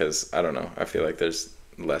 because I don't know, I feel like there's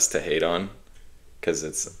less to hate on, because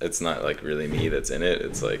it's not like really me that's in it,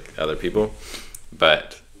 it's like other people.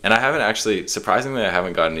 And I haven't actually, surprisingly, I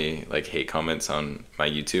haven't got any like hate comments on my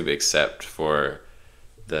YouTube, except for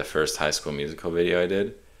the first High School Musical video I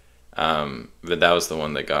did. But that was the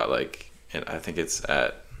one that got like, I think it's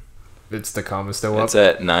the comment still up? It's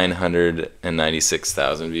at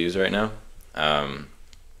 996,000 views right now. And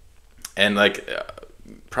like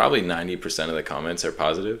probably 90% of the comments are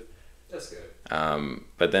positive. That's good.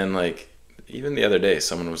 But then like even the other day,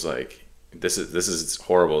 someone was like, this is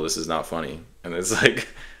horrible, this is not funny. And it's like,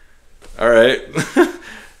 all right,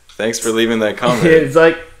 thanks for leaving that comment. It's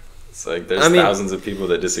like there's thousands of people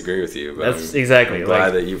that disagree with you, but that's exactly I'm glad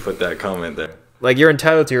that you put that comment there. like you're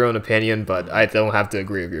entitled to your own opinion, but I don't have to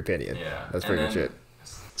agree with your opinion. Yeah, that's pretty much it.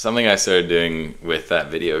 Something I started doing with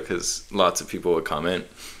that video, because lots of people would comment,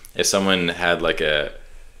 if someone had like a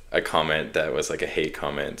comment that was like a hate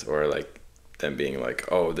comment, or like them being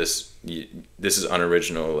like, oh, this is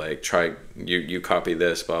unoriginal, like try you copy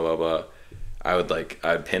this, blah blah blah,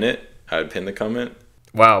 I'd pin it. I would pin the comment.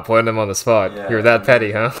 Wow, putting them on the spot. Yeah. You're that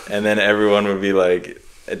petty, huh? And then everyone would be like,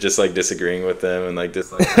 just like disagreeing with them and like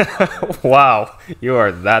disliking. Wow, you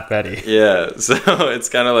are that petty. Yeah, so it's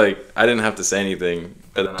kind of like I didn't have to say anything,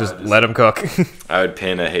 but then just let them cook. I would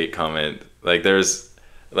pin a hate comment. Like there's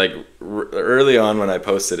like early on when I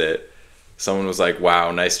posted it, someone was like,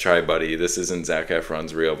 "Wow, nice try, buddy. This isn't Zac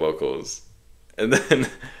Efron's real vocals," and then.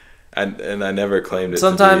 And I never claimed it.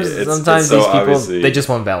 Sometimes it's these people, they just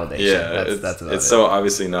want validation. Yeah, that's it's so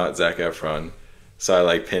obviously not Zac Efron. So I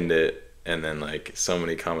like pinned it, and then like so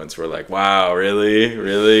many comments were like, "Wow, really?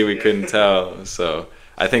 We couldn't tell." So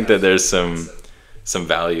I think that there's some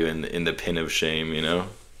value in the pin of shame, you know,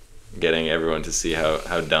 getting everyone to see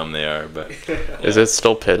how dumb they are. But yeah. Is it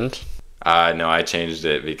still pinned? No, I changed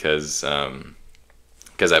it because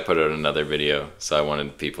I put out another video, so I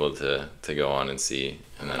wanted people to go on and see.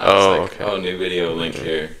 And then I was like, okay. Oh, new video, link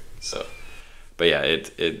here. So, but yeah,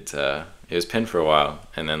 it was pinned for a while,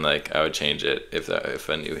 and then like I would change it if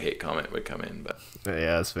a new hate comment would come in. But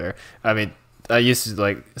yeah, that's fair. I mean, I used to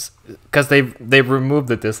like, because they've removed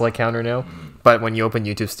the dislike counter now, but when you open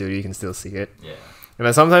YouTube Studio, you can still see it. Yeah. And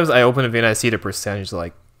then sometimes I open a video and I see the percentage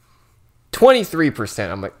like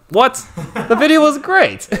 23%. I'm like, what? The video was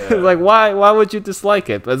great. Yeah. Like, why would you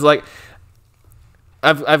dislike it? But it's like,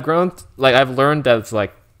 I've grown, like I've learned that it's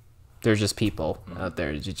like there's just people out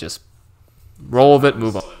there. You just roll with it,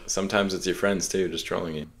 move on. Sometimes it's your friends too, just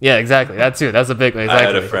trolling you. Yeah, exactly. That too. That's a big one. Exactly.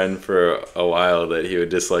 I had a friend for a while that he would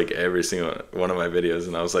dislike every single one of my videos,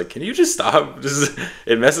 and I was like, can you just stop? Just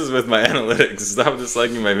it messes with my analytics. Stop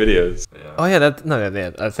disliking my videos. Yeah. Oh yeah,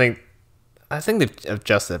 I think they've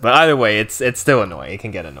adjusted, but either way, it's still annoying. It can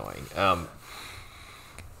get annoying.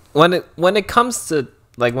 When it comes to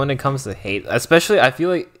hate, especially, I feel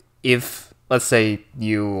like if, let's say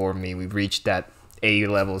you or me, we've reached that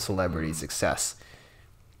A-level celebrity success,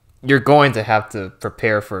 you're going to have to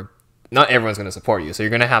prepare for, not everyone's going to support you, so you're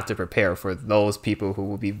going to have to prepare for those people who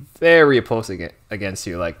will be very opposed against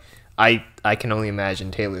you. Like, I can only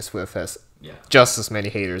imagine Taylor Swift has just as many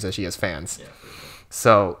haters as she has fans. Yeah, for sure.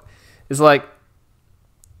 So it's like,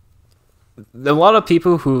 a lot of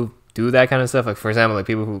people who do that kind of stuff, like for example, like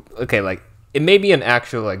people who, okay, like it may be an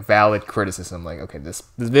actual like valid criticism, like, okay, this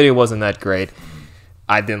video wasn't that great,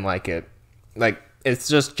 I didn't like it, like it's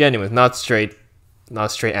just genuine, not straight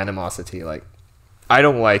animosity, like I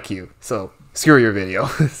don't like you, so screw your video.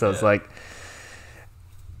 So it's like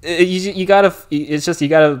you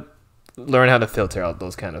gotta learn how to filter out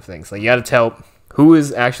those kind of things. Like you gotta tell who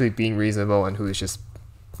is actually being reasonable and who is just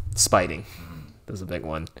spiting. That's a big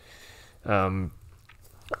one.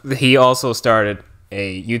 He also started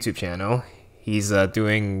a YouTube channel. He's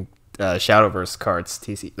doing Shadowverse cards,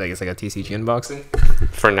 TC, like it's like a TCG unboxing.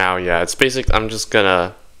 For now, yeah, it's basic. I'm just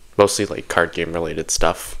gonna mostly like card game related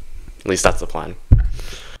stuff. At least that's the plan.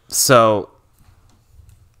 So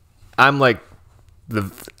I'm like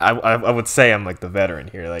I would say I'm like the veteran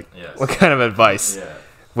here. Like, yes. What kind of advice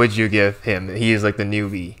would you give him? He is like the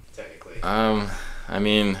newbie, technically. I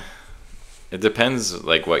mean, it depends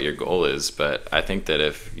like what your goal is, but I think that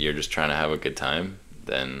if you're just trying to have a good time,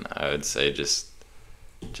 then I would say just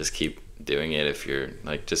keep doing it. If you're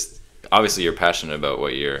like, just obviously you're passionate about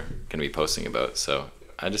what you're gonna be posting about, so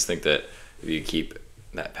I just think that if you keep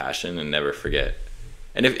that passion and never forget,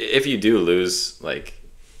 and if you do lose like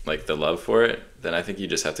the love for it, then I think you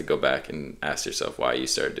just have to go back and ask yourself why you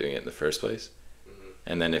started doing it in the first place.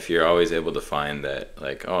 And then if you're always able to find that,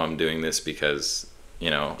 like, oh, I'm doing this because, you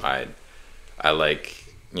know, I like,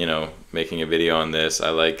 you know, making a video on this, I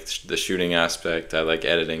like the shooting aspect, I like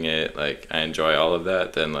editing it, like I enjoy all of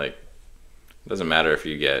that, then like it doesn't matter if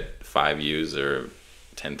you get 5 views or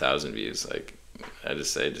 10,000 views. Like I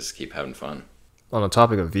just say, just keep having fun. On the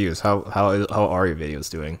topic of views, how are your videos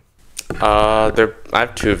doing? I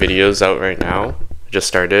have 2 videos out right now. Just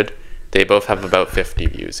started. They both have about 50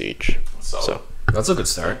 views each. So that's a good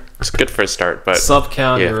start. It's good for a start, but sub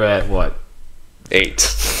count, you're at what? 8.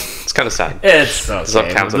 It's kind of sad. It's okay. Sub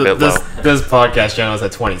count's a bit low. This podcast channel is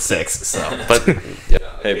at 26. So, but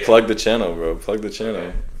hey, plug the channel, bro. Plug the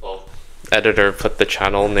channel. Editor, put the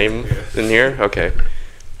channel name in here. Okay.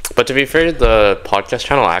 But to be fair, the podcast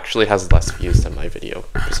channel actually has less views than my video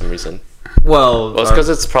for some reason. Well, it's because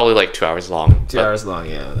it's probably like 2 hours long. 2 hours long,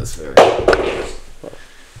 yeah, that's fair.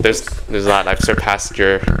 there's that. I've surpassed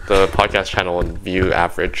the podcast channel and view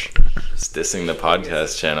average. Just dissing the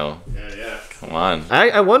podcast channel. Yeah. Come on.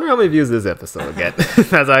 I wonder how many views this episode get.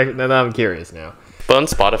 Now I'm curious now. But on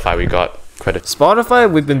Spotify, we got quite a...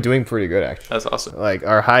 Spotify, we've been doing pretty good actually. That's awesome. Like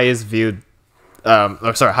our highest viewed,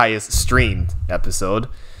 highest streamed episode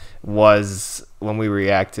was when we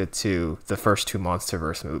reacted to the first 2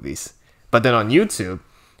 MonsterVerse movies. But then on YouTube,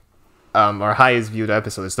 our highest viewed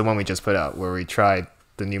episode is the one we just put out, where we tried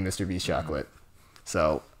the new Mr. Beast chocolate.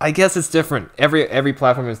 So I guess it's different. Every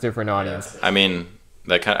platform has different audience. I mean,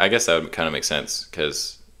 I guess that would kind of make sense,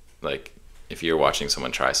 because like if you're watching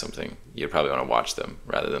someone try something, you'd probably want to watch them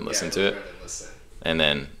rather than listen to it. And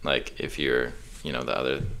then like if you're, you know,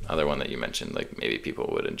 the other one that you mentioned, like maybe people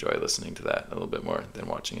would enjoy listening to that a little bit more than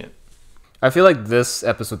watching it. I feel like this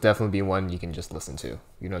episode definitely be one you can just listen to.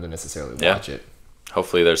 You don't necessarily watch it.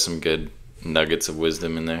 Hopefully there's some good nuggets of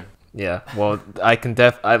wisdom in there. Yeah, well, I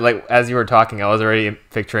like, as you were talking, I was already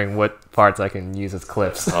picturing what parts I can use as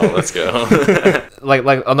clips. Oh, let's go.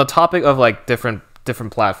 like on the topic of like different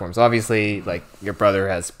platforms. Obviously, like your brother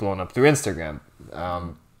has blown up through Instagram.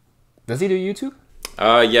 Does he do YouTube?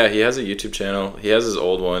 Yeah, he has a YouTube channel. He has his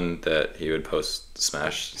old one that he would post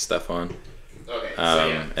Smash stuff on. Okay.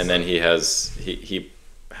 And then he has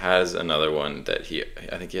another one that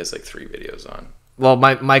I think he has like 3 videos on. Well,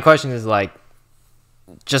 my question is like,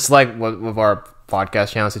 just like with our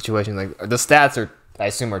podcast channel situation, like the stats are, I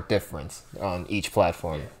assume, are different on each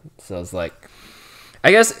platform. So it's like,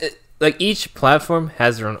 I guess like each platform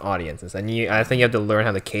has their own audiences, and I think you have to learn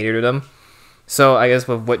how to cater to them. So I guess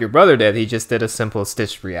with what your brother did, he just did a simple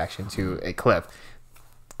stitched reaction to a clip,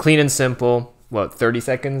 clean and simple. What, 30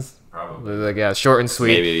 seconds? Probably. Like, yeah, short and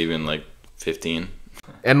sweet. Maybe even like 15.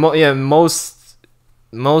 And most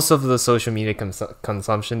of the social media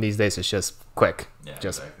consumption these days is just quick. Yeah,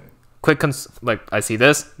 just exactly. Quick. Like I see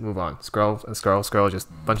this, move on, scroll, just a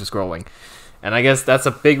bunch of scrolling. And I guess that's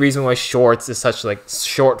a big reason why shorts is such like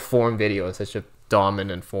short form video is such a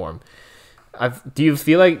dominant form. Do you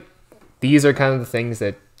feel like these are kind of the things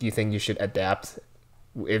that you think you should adapt,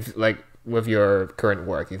 if like with your current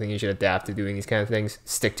work? You think you should adapt to doing these kind of things,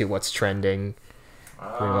 stick to what's trending,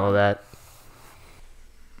 doing all that?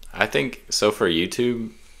 I think so. For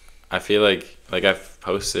YouTube, I feel like I've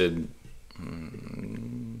posted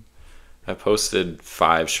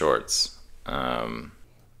 5 shorts.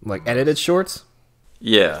 Like edited shorts?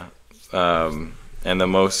 Yeah. And the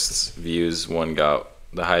most views one got,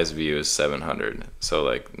 the highest view is 700. So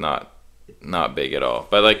like not big at all.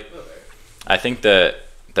 But like I think that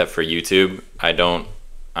for YouTube,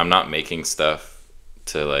 I'm not making stuff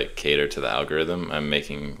to like cater to the algorithm. I'm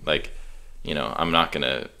making like, you know, I'm not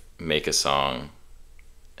gonna make a song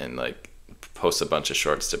and like post a bunch of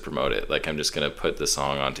shorts to promote it. Like I'm just gonna put the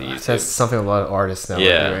song onto YouTube. That's something a lot of artists now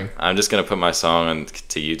are doing. I'm just gonna put my song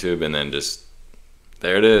onto YouTube, and then just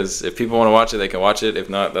there it is. If people want to watch it, they can watch it. If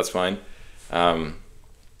not, that's fine.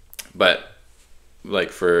 But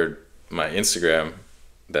like for my Instagram,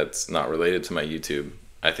 that's not related to my YouTube.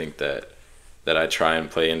 I think that I try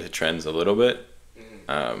and play into trends a little bit,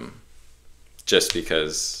 just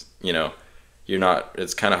because, you know,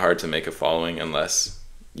 it's kind of hard to make a following unless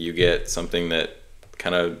you get something that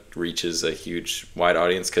kind of reaches a huge wide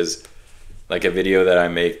audience. Because like a video that I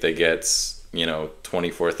make that gets, you know,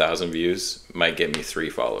 24,000 views might get me 3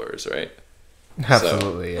 followers, right?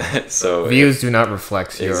 Absolutely. Yeah. So views do not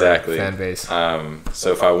reflect your fan base.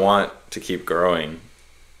 So if I want to keep growing,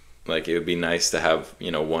 like it would be nice to have,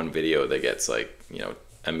 you know, one video that gets like, you know,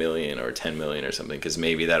 1 million or 10 million or something, because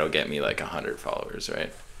maybe that'll get me like 100 followers,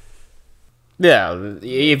 right? Yeah,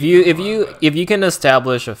 if you can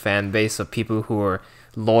establish a fan base of people who are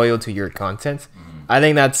loyal to your content, I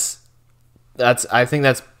think that's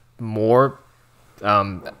more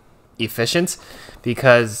efficient,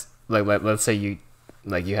 because like let's say you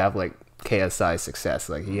have like KSI Success,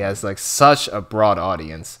 like he has like such a broad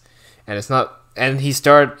audience, and he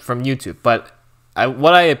started from YouTube, but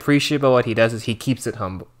what I appreciate about what he does is he keeps it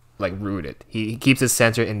humble, like rooted. He keeps it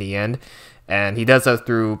centered in the end, and he does that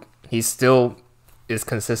through. He still is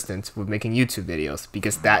consistent with making YouTube videos,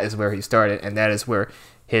 because that is where he started, and that is where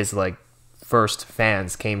his like first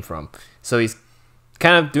fans came from. So he's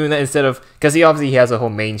kind of doing that instead of, because he obviously has a whole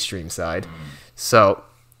mainstream side. So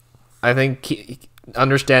I think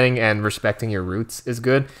understanding and respecting your roots is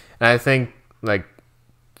good. And I think like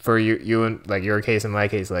for you and like your case and my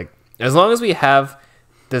case, like as long as we have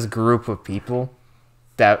this group of people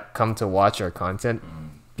that come to watch our content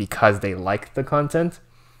because they like the content,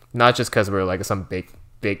 not just because we're like some big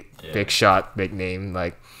shot, big name.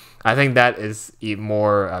 Like, I think that is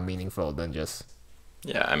more meaningful than just.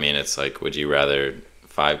 Yeah, I mean, it's like, would you rather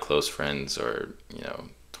 5 close friends or, you know,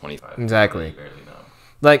 25. Exactly. You barely know.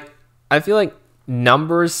 Like, I feel like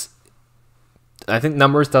numbers. I think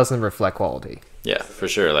numbers doesn't reflect quality. Yeah, for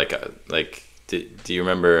sure. Like do you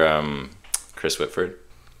remember Chris Whitford?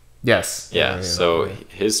 Yes. Yeah. So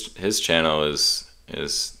his channel is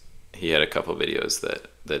he had a couple videos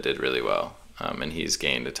that did really well, and he's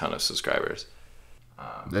gained a ton of subscribers.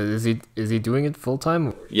 Is he doing it full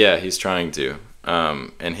time? Yeah, he's trying to.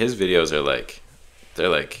 And his videos are they're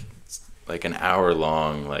like an hour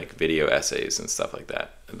long, like video essays and stuff like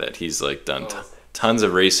that he's like done tons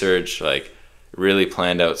of research, like really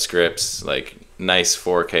planned out scripts, like nice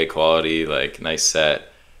 4K quality, like nice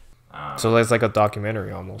set. So it's like a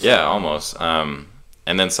documentary almost. Yeah, almost. And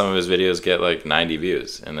then some of his videos get like 90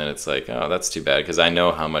 views, and then it's like, oh, that's too bad, because I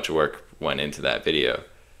know how much work went into that video.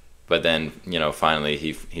 But then, you know, finally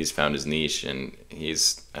he's found his niche, and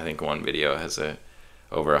I think one video has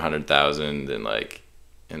over 100,000,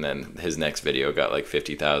 and then his next video got like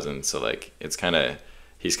 50,000. So like he's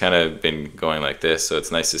kind of been going like this. So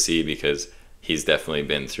it's nice to see, because he's definitely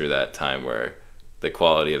been through that time where the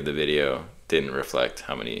quality of the video didn't reflect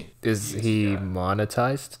how many. Is he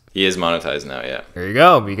monetized? He is monetized now, yeah. There you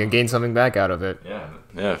go. You can gain something back out of it.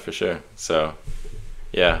 Yeah, for sure. So,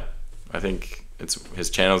 yeah, I think his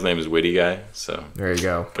channel's name is Witty Guy. So there you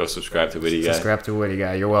go. Go subscribe to Witty Guy. Subscribe to Witty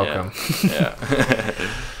Guy. You're welcome. Yeah.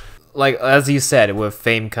 Like as you said, with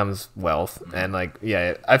fame comes wealth, and like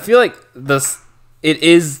I feel like it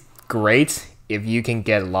is great if you can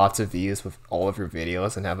get lots of views with all of your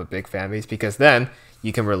videos and have a big fan base, because then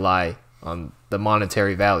you can rely on the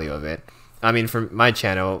monetary value of it. I mean, for my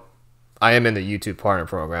channel, I am in the YouTube partner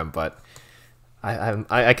program, but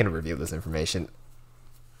I can reveal this information.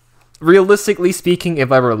 Realistically speaking,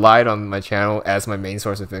 if I relied on my channel as my main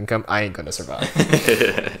source of income, I ain't gonna survive.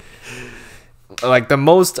 Like the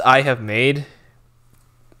most I have made,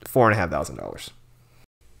 $4,500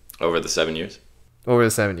 over the 7 years. Over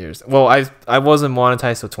the 7 years. Well, I wasn't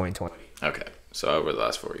monetized till 2020. Okay, so over the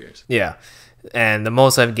last 4 years. Yeah, and the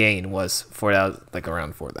most I've gained was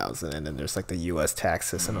around 4,000, and then there's like the U.S.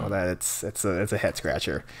 taxes and all that. It's a head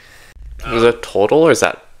scratcher. Is it total, or is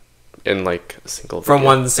that in like a single video? From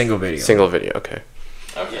one single video. Single video, okay.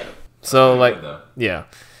 Okay. So like, yeah,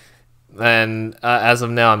 and as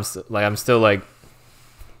of now, I'm still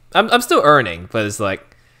still earning, but it's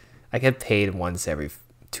like I get paid once every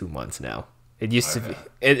 2 months now. It used to be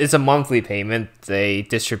it's a monthly payment. They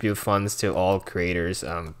distribute funds to all creators.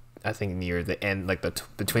 I think near the end, like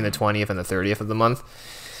between the 20th and the 30th of the month.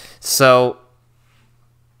 So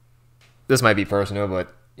this might be personal,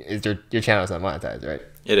 but your channel is not monetized, right?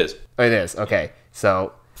 It is. Oh, it is. Okay,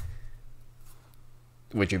 so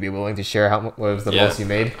would you be willing to share what was the most you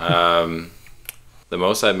made? The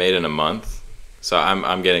most I made in a month. So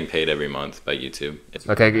I'm getting paid every month by YouTube.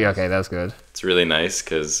 Okay, that's good. It's really nice,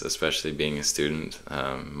 because especially being a student,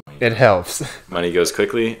 it helps. Money goes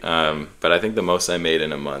quickly. But I think the most I made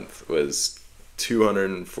in a month was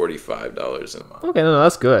 $245 in a month. Okay, no,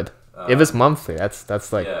 that's good. If it's monthly,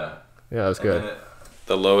 that's like that's good.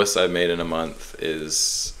 The lowest I've made in a month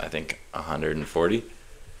is, I think, 140.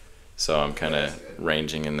 So I'm kind of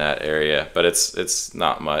ranging in that area, but it's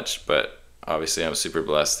not much. But obviously, I'm super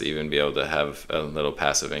blessed to even be able to have a little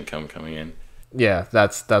passive income coming in. Yeah,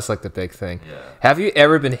 that's like the big thing. Yeah. Have you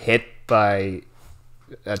ever been hit by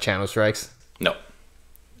channel strikes? No.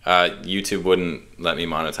 YouTube wouldn't let me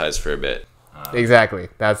monetize for a bit. Exactly.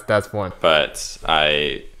 That's one. But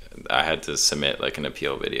I had to submit like an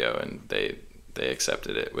appeal video, and they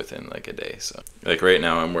accepted it within like a day. So like right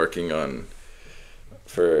now I'm working on,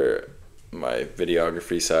 for my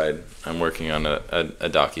videography side, I'm working on a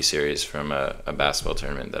docu-series from a basketball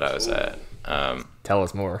tournament that I was at. Tell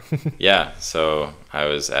us more. Yeah, so I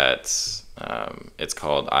was at it's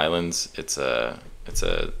called Islands. It's a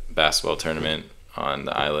basketball tournament on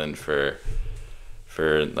the island for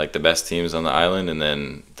like the best teams on the island, and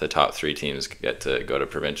then the top 3 teams get to go to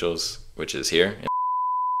provincials, which is here.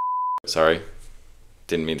 Sorry,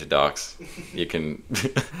 didn't mean to dox. You can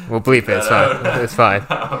we'll bleep it. It's fine. It's fine.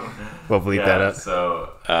 We'll bleep that up. So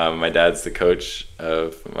my dad's the coach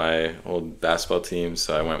of my old basketball team,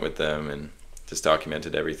 so I went with them and just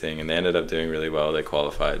documented everything, and they ended up doing really well. They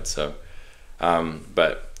qualified. So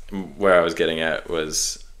but where I was getting at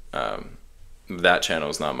was that channel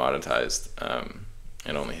is not monetized.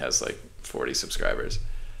 It only has like 40 subscribers.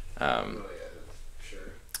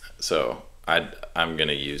 So I'm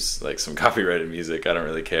gonna use like some copyrighted music. I don't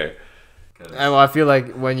really care. Well, I feel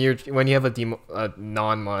like when you have a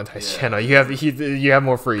non-monetized channel, you have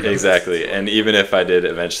more freedom. Exactly, and even if I did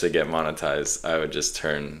eventually get monetized, I would just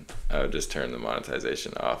turn the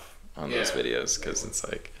monetization off on those videos because it's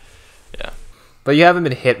like, yeah. But you haven't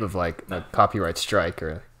been hit with like a copyright strike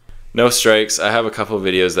or... No strikes. I have a couple of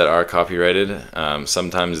videos that are copyrighted.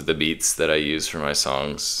 Sometimes the beats that I use for my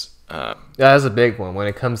songs. That's a big one. When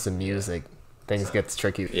it comes to music, things get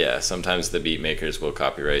tricky. Yeah, sometimes the beat makers will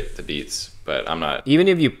copyright the beats, but I'm not. Even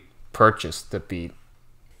if you purchase the beat.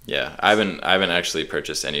 Yeah, I haven't actually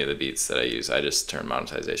purchased any of the beats that I use. I just turn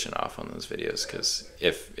monetization off on those videos because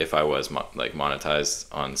if I was like monetized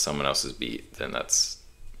on someone else's beat, then that's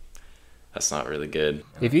not really good.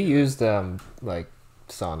 If you used like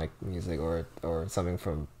Sonic music or something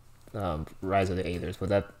from Rise of the Aethers, would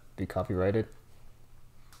that be copyrighted?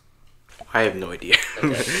 I have no idea.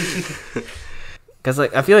 Because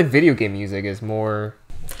like I feel like video game music is more.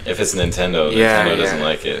 If it's Nintendo, Nintendo doesn't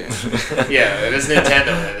like it. Yeah, it is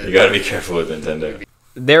Nintendo. You gotta be careful with Nintendo.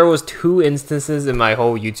 There was 2 instances in my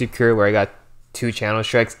whole YouTube career where I got 2 channel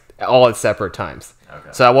strikes, all at separate times. Okay.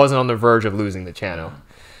 So I wasn't on the verge of losing the channel.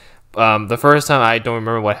 The first time I don't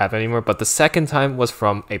remember what happened anymore, but the second time was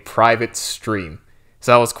from a private stream.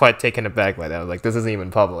 So I was quite taken aback by that. I was like, this isn't even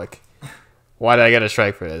public. Why did I get a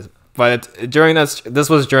strike for this? But during this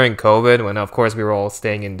was during COVID when of course we were all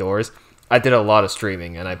staying indoors. I did a lot of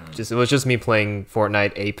streaming and it was just me playing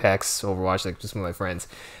Fortnite, Apex, Overwatch, like just with my friends.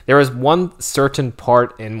 There was one certain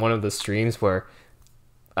part in one of the streams where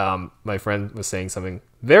my friend was saying something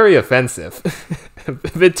very offensive, a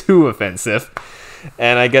bit too offensive.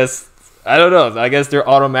 And I guess, I don't know, I guess their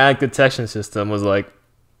automatic detection system was like,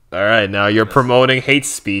 all right, now you're promoting hate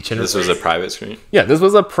speech. And this was a private stream? Yeah, this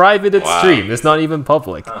was a private stream. It's not even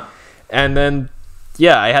public. Huh. And then,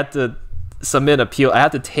 yeah, I had to submit appeal. I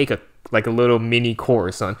had to take a little mini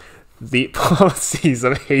course on the policies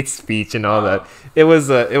of hate speech and all that. It was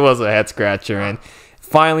a head scratcher. And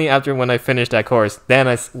finally, when I finished that course, then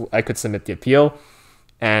I could submit the appeal.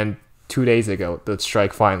 And 2 days ago, the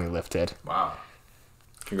strike finally lifted. Wow.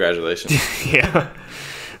 Congratulations. Yeah.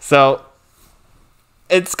 So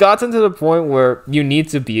it's gotten to the point where you need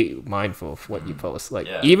to be mindful of what you post. Like,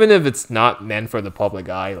 even if it's not meant for the public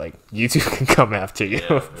eye, like YouTube can come after you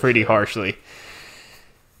pretty harshly.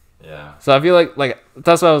 Yeah. So I feel like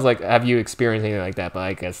that's why I was like, have you experienced anything like that? But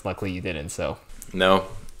I guess luckily you didn't. So no,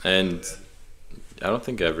 and I don't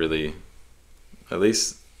think I've really. At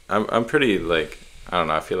least I'm pretty like, I don't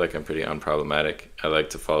know. I feel like I'm pretty unproblematic. I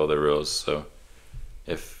like to follow the rules. So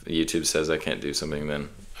if YouTube says I can't do something, then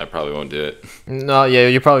I probably won't do it. No, yeah,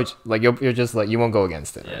 you're probably like you're just like you won't go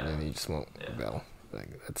against it, right? And you just won't rebel. Like,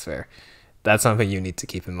 that's fair. That's something you need to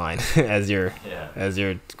keep in mind as you're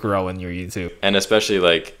growing your YouTube. And especially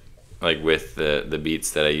like with the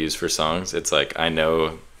beats that I use for songs, it's like I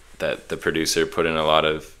know that the producer put in a lot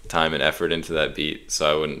of time and effort into that beat,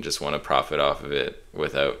 so I wouldn't just want to profit off of it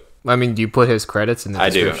without. I mean, do you put his credits in the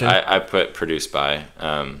description? I do. I put produced by,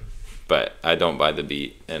 but I don't buy the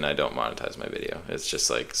beat and I don't monetize my video. It's just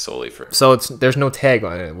like solely for. So there's no tag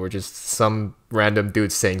on it. We're just some random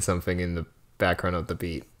dude saying something in the background of the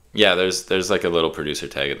beat. Yeah, there's like a little producer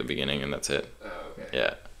tag at the beginning and that's it. Oh, okay.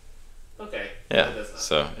 Yeah. Okay. Yeah.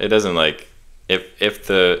 So it doesn't like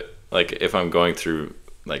if I'm going through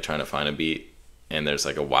like trying to find a beat and there's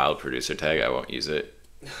like a wild producer tag, I won't use it.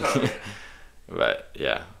 Okay. But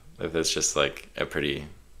yeah, if it's just like a pretty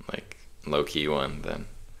like low key one, then.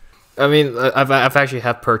 I mean, I've actually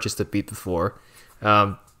have purchased a beat before.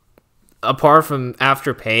 Apart from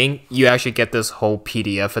after paying, you actually get this whole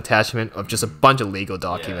PDF attachment of just a bunch of legal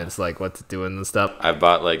documents, like what to do and stuff. I've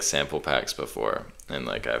bought like sample packs before, and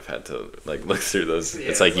like I've had to like look through those.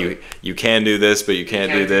 It's like you can do this, but you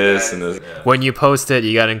can't do this and this. Yeah. When you post it,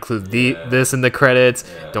 you gotta include this in the credits.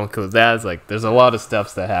 Yeah. Don't include that. It's like there's a lot of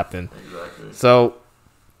steps that happen. Exactly. So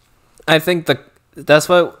I think that's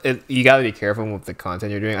why you gotta be careful with the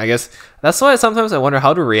content you're doing. I guess that's why sometimes I wonder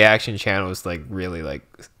how do reaction channels like really like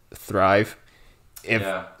thrive if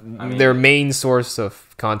their main source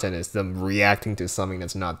of content is them reacting to something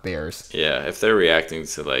that's not theirs. Yeah, if they're reacting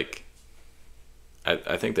to like,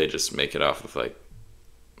 I think they just make it off of like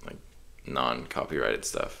non-copyrighted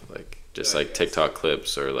stuff, like just like TikTok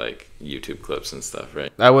clips or like YouTube clips and stuff,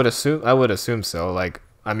 right? I would assume so. Like,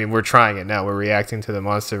 I mean, we're trying it now. We're reacting to the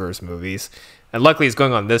MonsterVerse movies, and luckily it's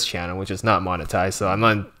going on this channel, which is not monetized. So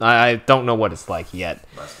I don't know what it's like yet.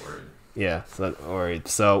 Less worried. Yeah, so worried.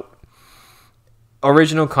 So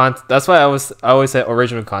original content. That's why I always say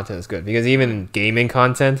original content is good, because even gaming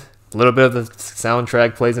content, a little bit of the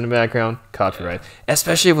soundtrack plays in the background, copyright.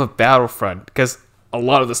 Especially with Battlefront, because a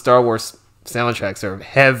lot of the Star Wars soundtracks are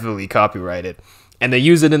heavily copyrighted, and they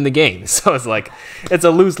use it in the game. So it's like it's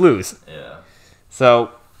a lose-lose. Yeah.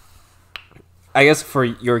 So I guess for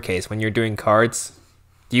your case, when you're doing cards,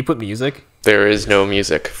 Do you put music? There is no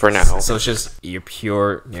music for now. So it's just your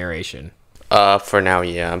pure narration. For now,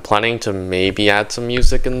 yeah. I'm planning to maybe add some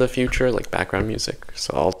music in the future, like background music.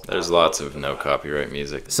 So There's lots of no copyright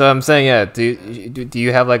music. So I'm saying, yeah. Do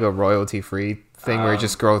you have like a royalty-free thing where you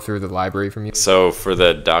just scroll through the library from you? So for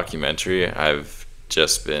the documentary, I've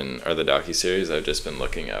just been, or the docuseries, I've just been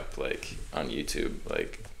looking up like on YouTube,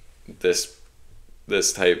 like this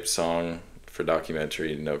type song for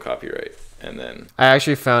documentary, no copyright, and then I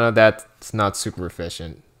actually found out that it's not super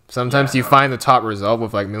efficient. Sometimes you find the top result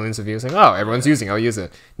with like millions of views, like, oh, everyone's using, I'll use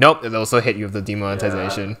it. Nope, it also hit you with the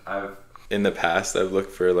demonetization. In the past, I've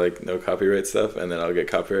looked for like no copyright stuff, and then I'll get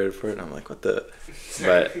copyrighted for it, and I'm like, what the?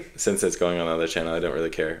 But since it's going on the other channel, I don't really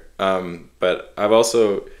care. But I've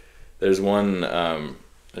also there's one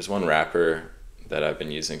rapper that I've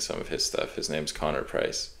been using some of his stuff. His name's Connor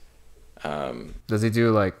Price. Does he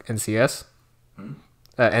do like NCS?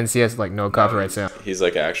 NCS like no copyright sound. He's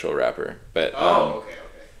like an actual rapper, but Okay.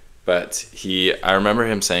 but I remember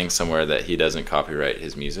him saying somewhere that he doesn't copyright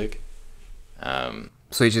his music.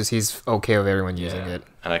 So he's okay with everyone using it.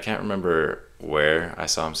 And I can't remember where I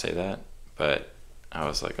saw him say that, but I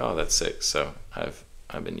was like, oh, that's sick. So I've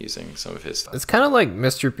been using some of his stuff. It's kind of like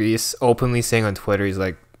Mr. Beast openly saying on Twitter, he's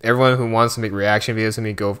like, everyone who wants to make reaction videos to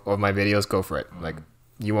me of my videos, go for it. Like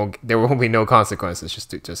there won't be no consequences.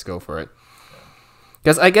 Just go for it.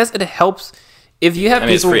 Because I guess it helps if you have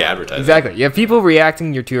people. It's free advertising. Exactly. You have people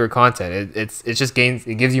reacting to your content. It just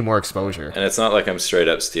gives you more exposure. And it's not like I'm straight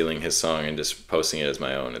up stealing his song and just posting it as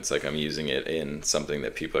my own. It's like I'm using it in something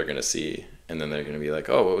that people are gonna see, and then they're gonna be like,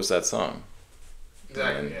 "Oh, what was that song?"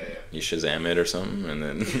 Exactly. Yeah. You Shazam it or something, and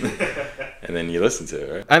then and then you listen to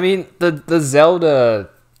it, right? I mean, the Zelda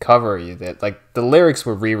cover you did, like the lyrics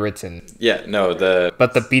were rewritten. Yeah. No.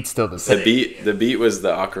 But the beat's still the same. The beat was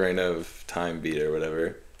the Ocarina of Time beat or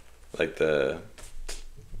whatever, like the.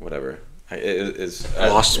 Whatever. It is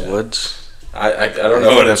Lost Woods. I don't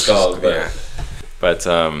know what it's called, but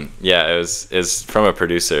it's from a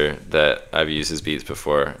producer that I've used his beats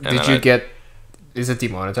before. And is it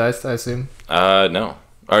demonetized, I assume? No.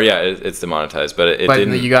 Or yeah, it's demonetized, but it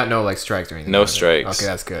didn't. You got no like strikes or anything. No strikes. Okay,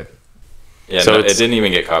 that's good. Yeah, so it didn't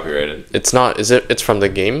even get copyrighted. It's not. It's from the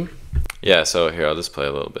game? Yeah. So here, I'll just play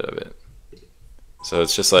a little bit of it. So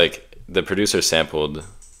it's just like the producer sampled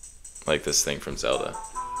like this thing from Zelda.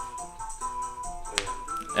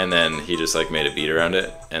 And then he just like made a beat around it,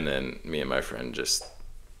 and then me and my friend just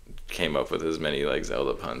came up with as many like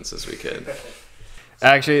Zelda puns as we could.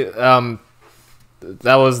 Actually,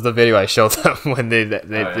 that was the video I showed them when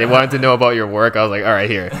they wanted to know about your work. I was like, all right,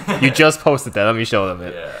 here, you just posted that. Let me show them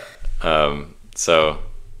it. Yeah. So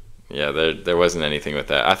yeah, there wasn't anything with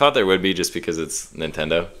that. I thought there would be just because it's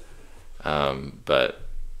Nintendo, but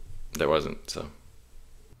there wasn't. So.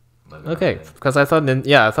 Okay, because I thought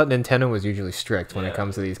Nintendo was usually strict when it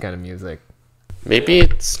comes to these kind of music. Maybe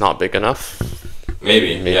it's not big enough.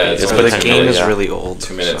 Maybe. Yeah, but the game is really old.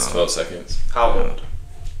 2 minutes, 12 seconds. How old?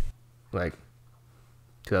 Like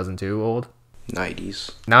 2002 old?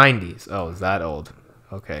 90s. 90s. Oh, is that old?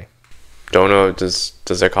 Okay. Don't know. Does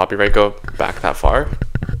their copyright go back that far?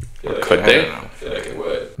 Could they? I feel like it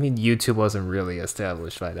would. I mean, YouTube wasn't really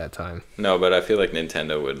established by that time. No, but I feel like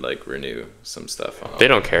Nintendo would like renew some stuff. They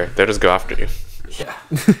don't care. They'll just go after you. Yeah.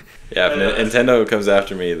 Yeah, if Nintendo comes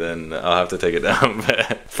after me, then I'll have to take it down.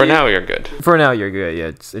 But for now, you're good. For now, you're good.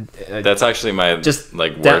 Yeah, that's actually my just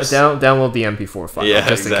like worst. Download the MP4 file. Yeah,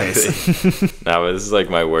 just exactly. In case. No, but this is like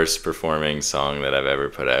my worst performing song that I've ever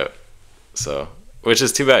put out. So, which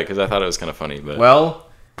is too bad because I thought it was kind of funny. But well,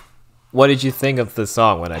 what did you think of the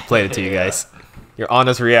song when I played it to you guys? Your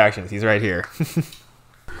honest reactions. He's right here.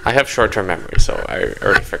 I have short-term memory, so I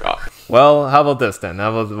already forgot. Well, how about this then?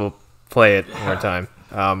 How about we'll play it one more time?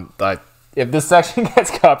 But if this section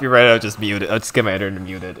gets copyrighted, I'll just mute it. I'll just get my editor to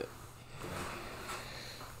mute it.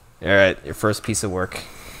 All right, your first piece of work.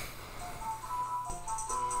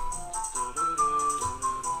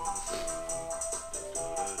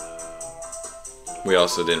 we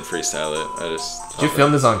also didn't freestyle it. Did you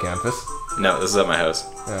film this on campus? No, this is at my house.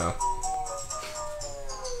 Oh.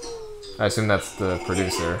 I assume that's the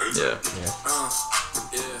producer. Yeah.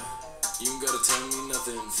 You ain't gotta tell me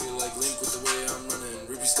nothing. Feel like Link with the way I'm running.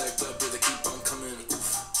 Ruby stacked up, yeah, they keep on coming.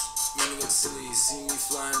 Oof. Man, look silly. See me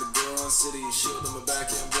flying to Goron City. Shield on my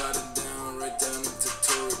back and blotted down. Right down into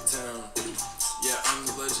Torrid Town. Yeah, I'm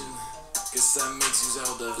the legend. Guess that makes you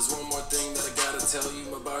Zelda. There's one more thing that I gotta tell you.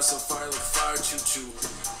 My bar's so fire like fire choo-choo.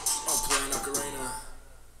 I'm playing Ocarina.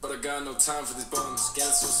 But I got no time for these bums. Getting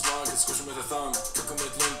so small, I can squish them with a thumb. Cook them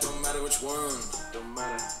with Link, don't matter which one. Don't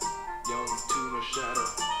matter. Young, two, no shadow.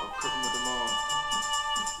 I'll cook them with them all.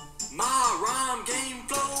 My rhyme game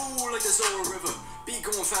flow soul river. Beat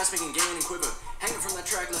going fast, making gain and quiver. Hanging from that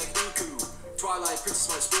track like Uku. Twilight princess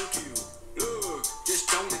might spook you. Look, just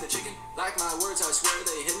don't get the chicken. Like my words, I swear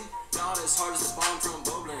they hidden. Not as hard as the bomb from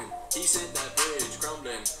Boblin. He sent that bridge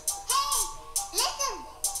crumbling.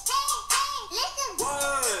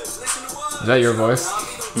 What? Listen to what? Is that your voice?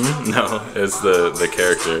 No, it's the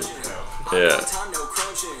character. Yeah. Time no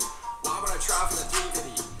crunching. Why would I try for the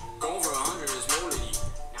 350? Going for 100 is more litty.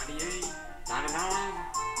 98, 99.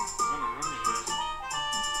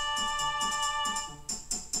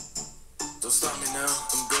 Don't stop me now,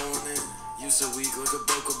 I'm going in. You so weak like a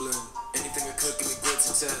Boca blend. Anything I cook, give me great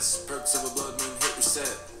success. Perks of a blood moon, hit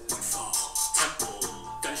reset. Fall, temple,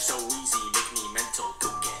 done so easy, make me mental.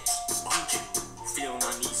 Go get bunking, feeling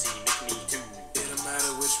uneasy, make me too. It don't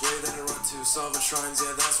matter which way that I run to. Solving shrines,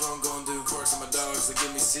 yeah, that's what I'm gonna do. Quirks on my dogs, they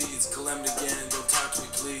give me seeds. Calamity again, don't talk to me,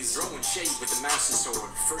 please. Throwing shade with the master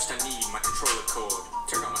sword. First I need my controller cord.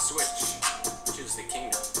 Turn on my switch, choose the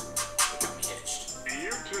kingdom. It got me hitched.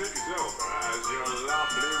 You took Zelda as your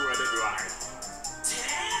lovely wedded wife.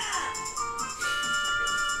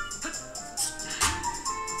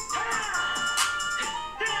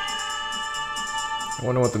 I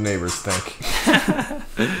wonder what the neighbors think.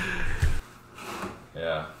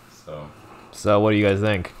 Yeah. So. So, what do you guys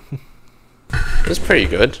think? It's pretty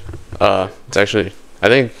good. It's actually, I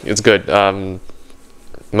think it's good.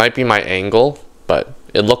 Might be my angle, but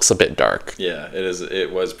it looks a bit dark. Yeah, it is.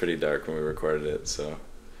 It was pretty dark when we recorded it, so.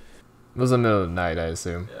 It was the middle of the night, I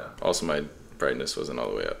assume. Yeah. Also, my brightness wasn't all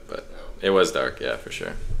the way up, but it was dark. Yeah, for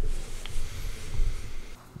sure.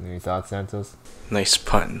 Any thoughts, Santos? Nice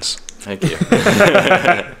puns. Thank you.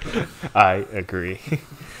 I agree.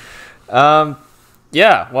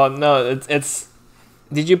 Yeah. Well, no. It's.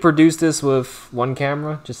 Did you produce this with one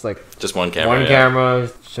camera? Just Just one camera. one yeah. camera.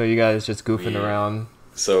 Show you guys just goofing around.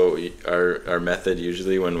 So our method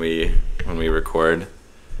usually when we record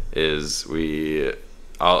is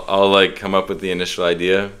I'll like come up with the initial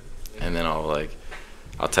idea, and then I'll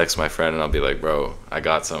text my friend and I'll be like, bro, I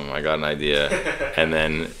got an idea, and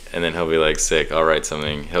then he'll be like, sick, I'll write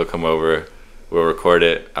something. He'll come over, we'll record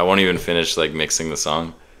it. I won't even finish like mixing the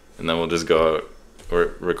song, and then we'll just go out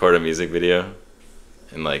or record a music video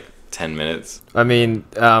in like 10 minutes. I mean,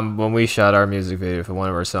 when we shot our music video for one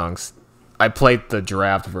of our songs, I played the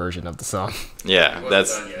draft version of the song. Yeah,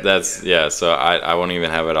 that's yeah. So I won't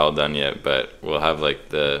even have it all done yet, but we'll have like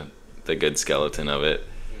the good skeleton of it,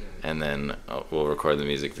 and then we'll record the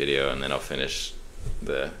music video, and then I'll finish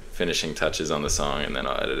the finishing touches on the song, and then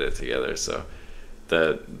I'll edit it together. So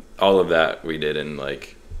all of that we did in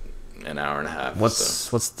like an hour and a half.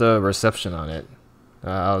 What's the reception on it?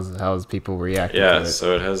 How's people reacting to it?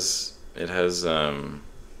 So it has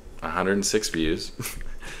 106 views.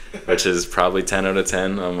 Which is probably 10 out of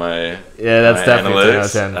 10 on my that's definitely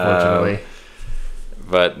analytics. 10 out of 10, unfortunately.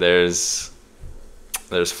 But there's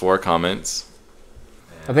 4 comments.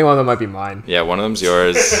 I think one of them might be mine. Yeah, one of them's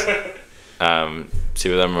yours. 2 of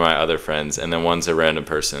them are my other friends, and then one's a random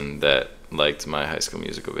person that liked my High School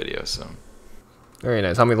Musical video. So Very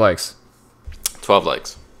nice. How many likes? 12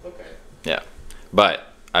 likes. Okay. Yeah, but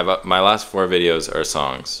my last 4 videos are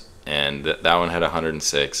songs, and that one had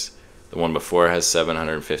 106. The one before has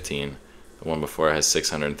 715. The one before has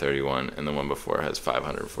 631, and the one before has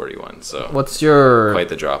 541. So what's your quite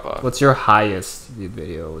the drop off. What's your highest viewed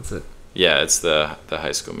video? What's it? Yeah, it's the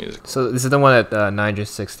High School Musical. So this is the one at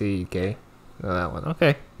 960K. Oh, that one.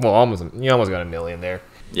 Okay. Well, you almost got a million there.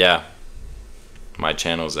 Yeah, my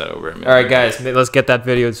channel's at over 1 million. All right, guys, let's get that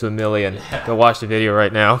video to 1 million. Go watch the video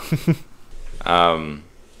right now.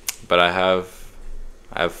 But I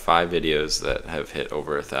have 5 videos that have hit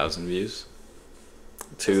over 1,000 views.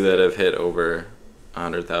 2 that have hit over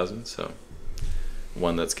 100,000. So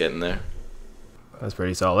one that's getting there. That's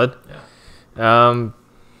pretty solid. Yeah.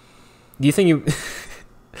 Do you think you?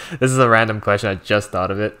 This is a random question. I just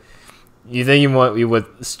thought of it. You think you would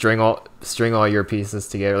string all your pieces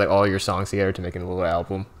together, like all your songs together, to make a little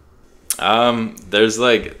album? There's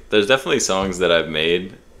definitely songs that I've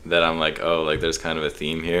made that I'm like, oh, like there's kind of a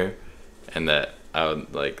theme here, and that I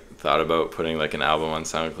would like thought about putting like an album on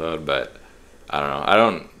SoundCloud, but I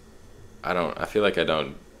don't know. I feel like I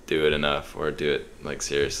don't do it enough or do it like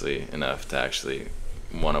seriously enough to actually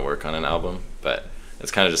want to work on an album. But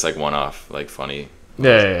it's kind of just like one-off, like funny.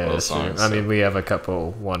 Yeah, little songs. I mean, we have a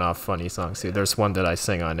couple one-off funny songs too. There's one that I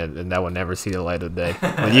sing on it, and that will never see the light of day.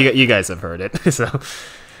 But you guys have heard it, so.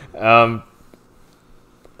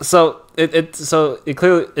 So it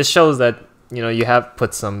clearly shows that you have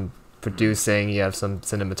put some producing, you have some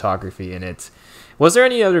cinematography in it. Was there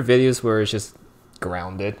any other videos where it's just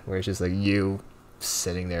grounded, where it's just like you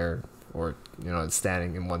sitting there or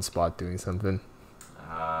standing in one spot doing something?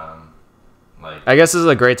 Like, I guess this is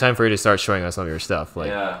a great time for you to start showing us some of your stuff. Like,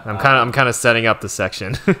 yeah, I'm kind of setting up the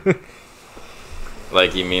section.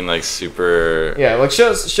 like you mean like super? Yeah, like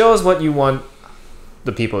show us what you want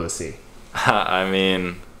the people to see. I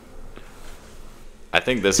mean, I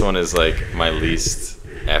think this one is like my least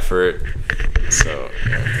effort. So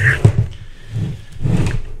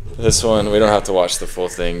this one, we don't have to watch the full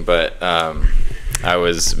thing, but I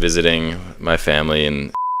was visiting my family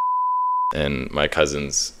and my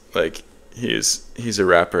cousins. Like he's a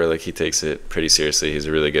rapper. Like he takes it pretty seriously. He's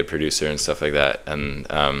a really good producer and stuff like that. And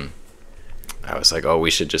I was like, oh, we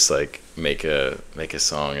should just like make a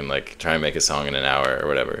song and like try and make a song in an hour or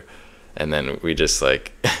whatever. And then we just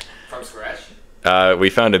like From scratch? We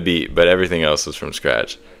found a beat, but everything else was from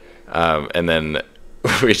scratch. And then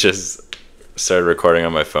we just started recording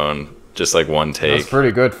on my phone, just like one take. That's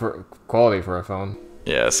pretty good for quality for a phone.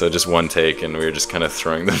 Yeah, so just one take, and we were just kind of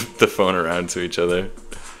throwing the phone around to each other.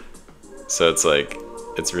 So it's like,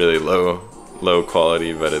 it's really low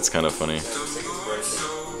quality, but it's kind of funny.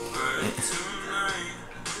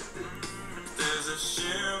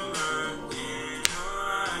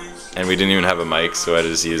 And we didn't even have a mic, so I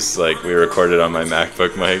just used, like, we recorded on my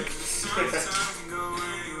MacBook mic.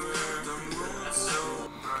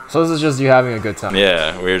 So this is just you having a good time.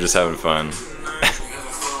 Yeah, we were just having fun.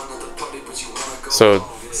 So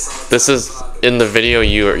this is in the video.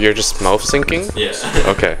 You're just mouth syncing. Yeah.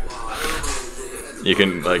 Okay. You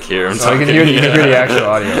can like hear him Oh, talking. you can hear the actual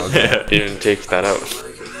audio. Okay. Yeah. You didn't take that out.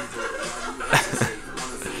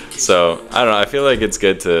 So I don't know. I feel like it's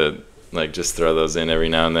good to like just throw those in every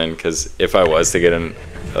now and then, because if I was to get in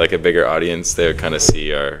like a bigger audience, they would kind of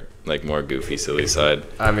see our like more goofy, silly side.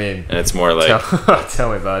 I mean, And it's more like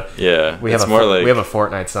tell me about it. yeah. We it's have more like we have a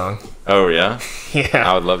Fortnite song. oh yeah. I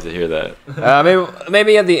Yeah. would love to hear that.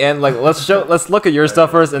 Maybe at the end, like let's look at your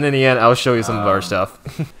stuff first, and in the end, I'll show you some of our stuff.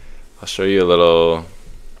 I'll show you a little.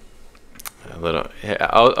 Yeah,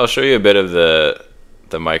 I'll show you a bit of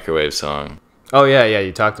the microwave song. Oh yeah,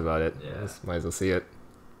 you talked about it. Yeah. Might as well see it.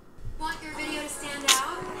 Want your video to stand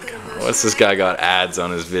out? Go to motion. What's this guy got ads on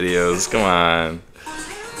his videos? Come on.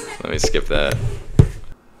 Let me skip that.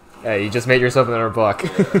 Yeah, you just made yourself another buck.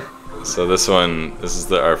 So this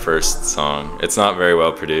is our first song. It's not very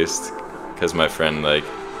well produced because my friend like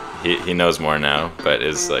he knows more now, but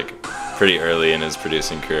is like pretty early in his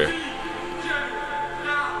producing career.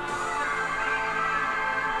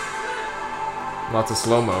 Lots of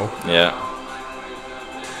slow-mo. Yeah.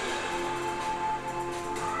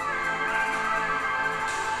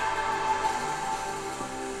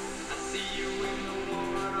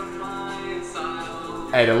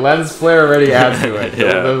 Hey, the lens flare already adds to it.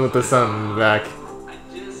 Yeah. With the sun in the back.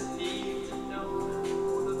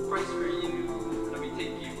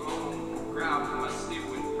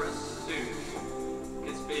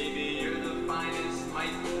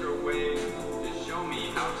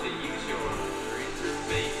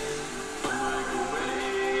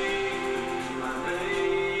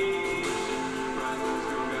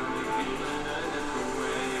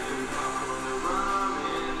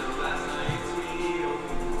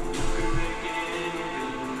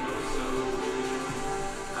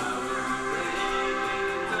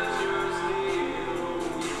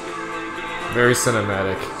 Very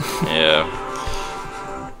cinematic.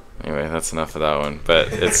 Yeah. Anyway, that's enough of that one.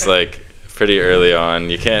 But it's like pretty early on.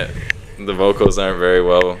 The vocals aren't very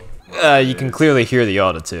well. You can clearly hear the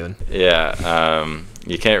autotune. Yeah.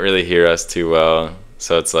 You can't really hear us too well.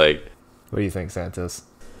 So it's like. What do you think, Santos?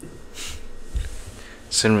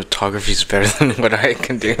 Cinematography's better than what I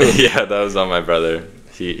can do. Yeah, that was on my brother.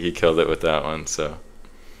 He killed it with that one. So.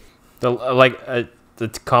 The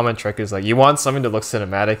common trick is like you want something to look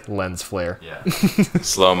cinematic, lens flare. Yeah.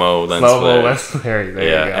 Slow-mo lens Slow-mo flare. lens flare. There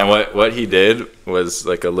Yeah, you go. and what he did was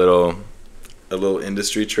like a little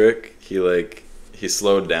industry trick. He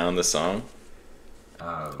slowed down the song.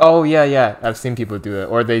 Oh yeah. I've seen people do it,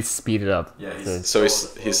 or they speed it up. Yeah. So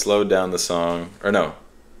he slowed down the song, or no,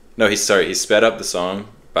 he sped up the song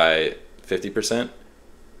by 50%.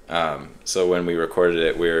 So when we recorded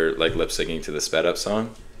it, we were like lip syncing to the sped up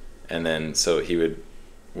song, and then so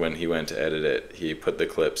when he went to edit it, he put the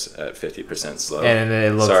clips at 50% slow. And then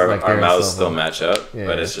it looks so like our very mouths slow. still match up, Yeah.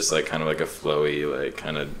 but it's just like kind of like a flowy, like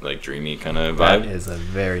kind of like dreamy kind of That vibe. is a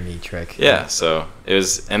very neat trick. Yeah, so it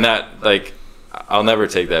was, and that like I'll never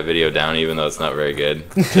take that video down, even though it's not very good,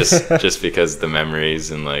 just because the memories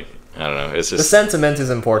and like I don't know, it's The just sentiment is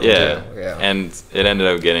important yeah, too. Yeah. and it ended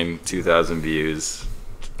up getting 2,000 views.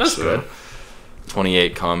 That's good.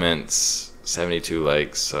 28 comments, 72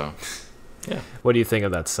 likes, so Yeah. What do you think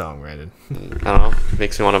of that song, Brandon? I don't know.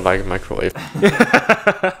 Makes me want to buy a microwave.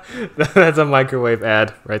 That's a microwave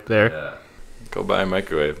ad right there. Yeah. Go buy a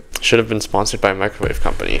microwave. Should have been sponsored by a microwave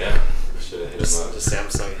company. Yeah. Should have hit him up. Just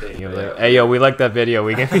Samsung thing. You're like, hey yo, we like that video.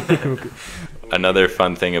 We can. Another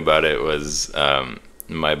fun thing about it was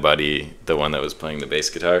my buddy, the one that was playing the bass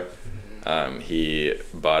guitar, he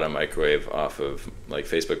bought a microwave off of like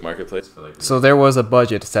Facebook Marketplace. For, like, So there was a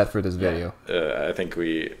budget set for this video. I think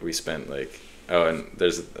we spent like, oh, and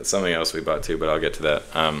there's something else we bought too, but I'll get to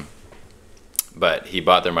that. But he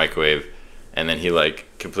bought their microwave, and then he like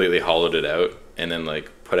completely hollowed it out, and then like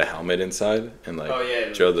put a helmet inside and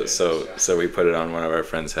like drilled it. So we put it on one of our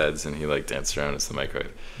friends' heads, and he like danced around as the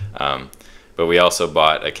microwave. But we also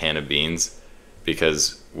bought a can of beans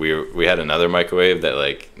because we had another microwave that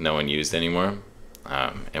like no one used anymore,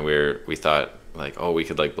 and we thought like, oh, we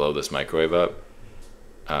could like blow this microwave up,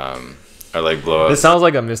 or like blow up. This sounds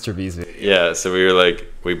like a Mr. Beast video. Yeah, so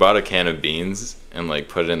we bought a can of beans and like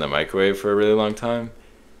put it in the microwave for a really long time,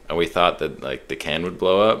 and we thought that like the can would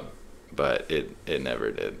blow up, but it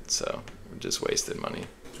never did. So we just wasted money.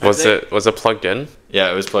 Was it plugged in?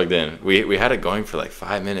 Yeah, it was plugged in. We had it going for like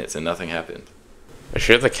 5 minutes and nothing happened. Are you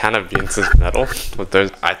sure the can of beans is metal?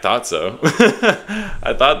 I thought so.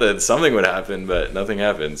 I thought that something would happen, but nothing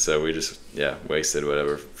happened. So we just wasted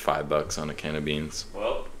whatever $5 on a can of beans.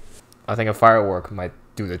 Well, I think a firework might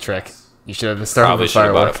do the trick. You should have started Probably with a should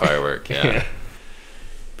have bought firework. a firework. Yeah.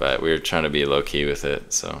 But we were trying to be low key with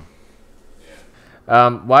it. So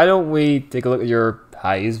Why don't we take a look at your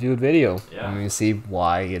highest viewed video? Yeah. And we see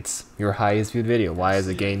why it's your highest viewed video. Why has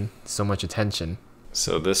it gained so much attention?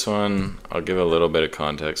 So this one, I'll give a little bit of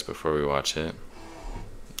context before we watch it.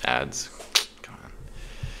 Ads. Come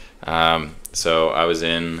on. So I was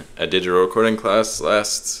in a digital recording class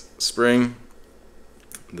last spring.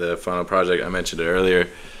 The final project, I mentioned it earlier.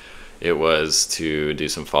 It was to do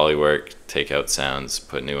some Foley work, take out sounds,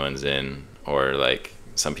 put new ones in, or like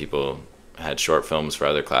some people had short films for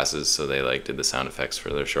other classes, so they like did the sound effects for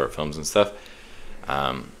their short films and stuff.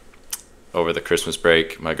 Over the Christmas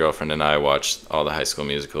break, my girlfriend and I watched all the High School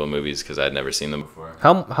Musical movies because I'd never seen them before.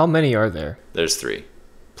 How many are there? There's 3,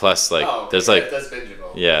 plus like there's like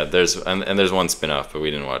there's one spin-off, but we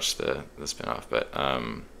didn't watch the spin-off. But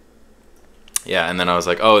yeah, and then I was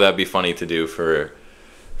like, oh, that'd be funny to do for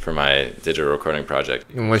my digital recording project.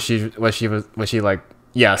 And was she like,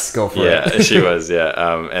 yes, go for it? Yeah, she was.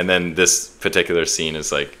 Yeah, and then this particular scene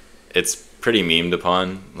is like, it's pretty memed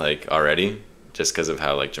upon like already, just because of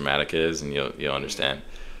how like dramatic it is, and you'll understand.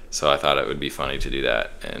 So I thought it would be funny to do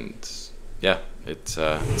that, and yeah, it's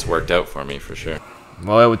worked out for me for sure.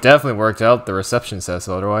 Well, it definitely worked out. The reception says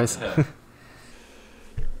so otherwise. Yeah.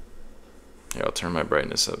 Here, I'll turn my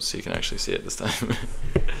brightness up so you can actually see it this time.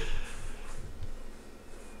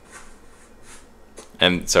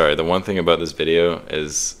 And sorry, the one thing about this video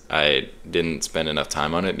is I didn't spend enough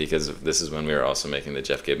time on it because this is when we were also making the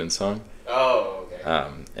Jeff Gibbons song. oh, okay.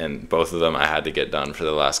 And both of them I had to get done for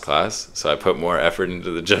the last class, so I put more effort into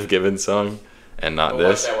the Jeff Gibbons song and not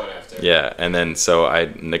this. Watch that one after. Yeah, and then so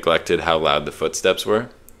I neglected how loud the footsteps were,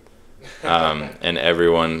 and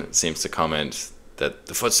everyone seems to comment that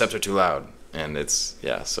the footsteps are too loud, and it's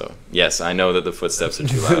so yes, I know that the footsteps are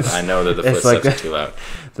too loud. I know that the It's footsteps like- are too loud.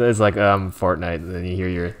 So it's like Fortnite, and then you hear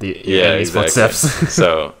your Yeah, enemy's exactly. footsteps.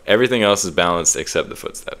 So everything else is balanced except the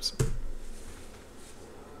footsteps.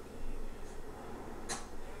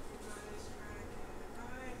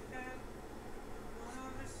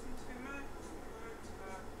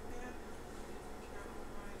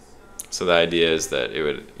 So the idea is that you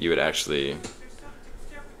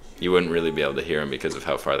wouldn't really be able to hear him because of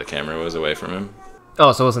how far the camera was away from him.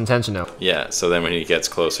 Oh, so it's intentional. Yeah, so then when he gets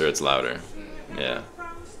closer, it's louder. Yeah.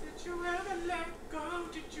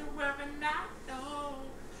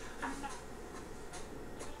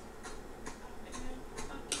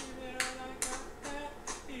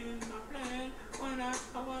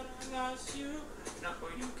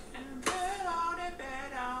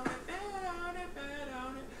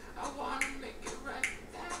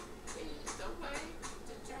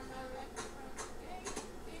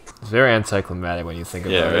 It's very anticlimactic when you think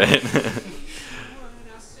about Yeah, it. right?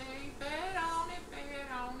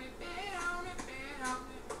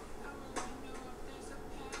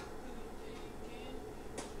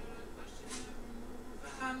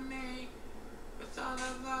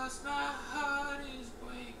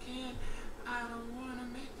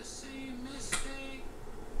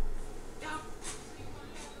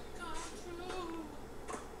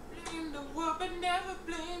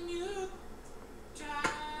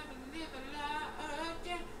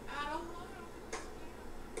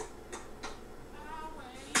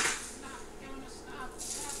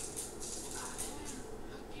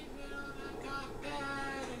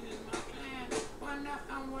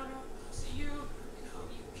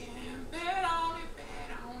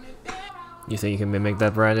 You think you can mimic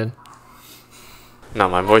that, Brandon? No,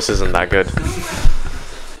 my voice isn't that good.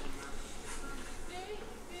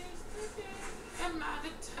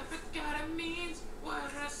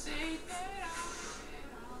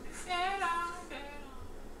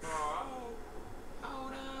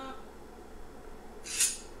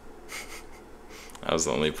 That was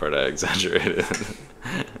the only part I exaggerated.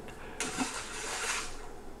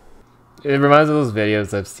 It reminds me of those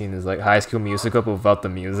videos I've seen. Is like High School Musical but without the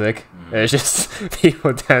music. And it's just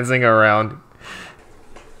people dancing around.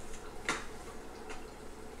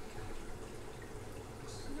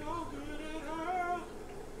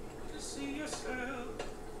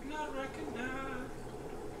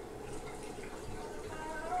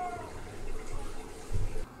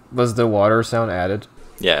 Was the water sound added?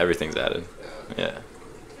 Yeah, everything's added. Yeah.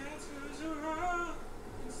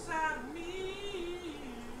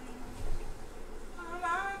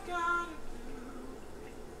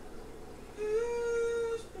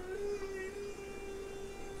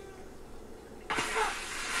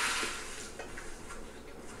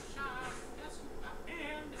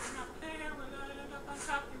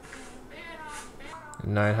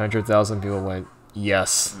 And 900,000 people went,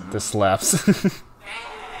 yes, this slaps.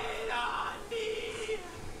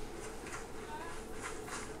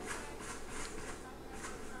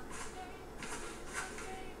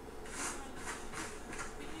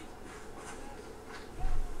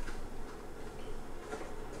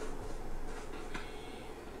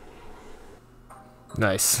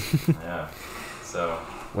 Nice. Yeah. So.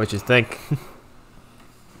 What'd you think?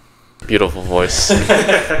 Beautiful voice.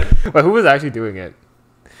 But who was actually doing it?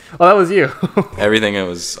 Oh, that was you. Everything, it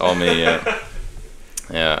was all me. Yeah.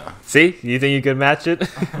 Yeah. See? You think you could match it?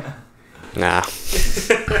 Nah.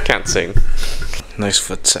 Can't sing. Nice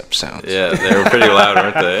footstep sounds. Yeah, they were pretty loud,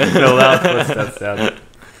 weren't they? No loud footsteps sounded.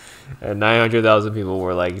 And 900,000 people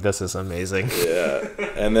were like, this is amazing. Yeah.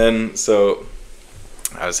 And then, so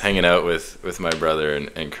I was hanging out with my brother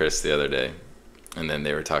and Chris the other day, and then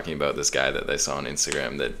they were talking about this guy that they saw on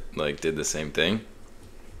Instagram that like did the same thing,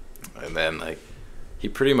 and then like he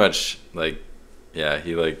pretty much like, yeah,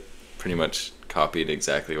 he like pretty much copied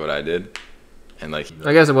exactly what I did, and like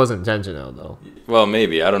I guess it wasn't intentional though. well,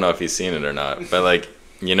 maybe, I don't know if he's seen it or not, but like,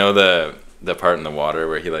 you know, the part in the water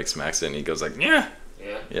where he like smacks it and he goes like, yeah,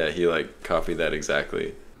 he like copied that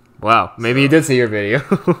exactly. Wow, maybe he did see your video.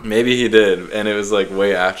 Maybe he did, and it was like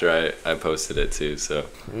way after I posted it too, so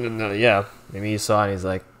No, yeah, maybe he saw it and he's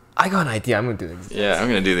like, I got an idea, I'm gonna do this. yeah, I'm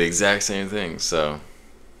gonna do the exact same thing. So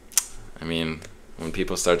I mean, when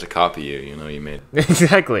people start to copy you, you know you made it.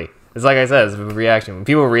 Exactly. It's like I said, it's a reaction. When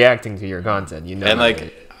people are reacting to your content, you know. And that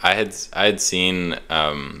like I had seen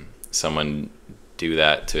someone do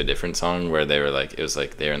that to a different song where they were like, it was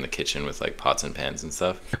like they were in the kitchen with like pots and pans and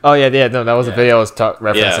stuff. Oh yeah, no, that was a video I was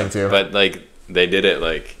referencing to. But like they did it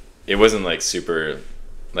like, it wasn't like super,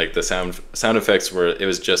 like the sound effects were, it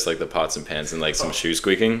was just like the pots and pans and like some shoe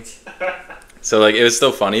squeaking. So like it was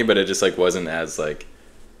still funny, but it just like wasn't as like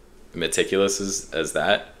meticulous as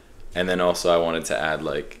that. And then also I wanted to add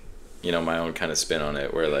like, you know, my own kind of spin on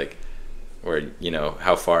it, where you know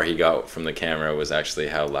how far he got from the camera was actually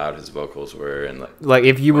how loud his vocals were, and like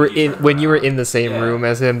if you were when you were in the same room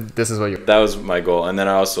as him, this is what you. That was my goal. And then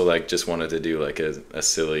I also like just wanted to do like a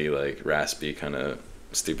silly, like raspy kind of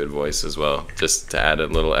stupid voice as well, just to add a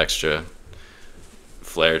little extra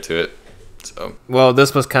flair to it. So well,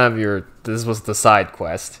 this was the side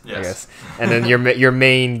quest, yes. I guess, and then your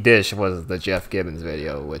main dish was the Jeff Gibbons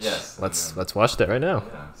video, which let's watch that right now.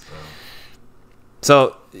 yeah,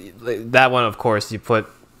 So that one, of course, you put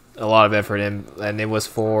a lot of effort in, and it was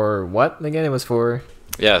for what again? It was for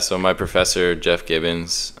so my professor Jeff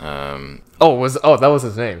Gibbons. that was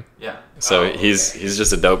his name. Yeah. So he's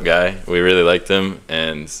just a dope guy. We really liked him,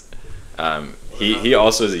 and he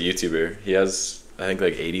also is a YouTuber. He has, I think,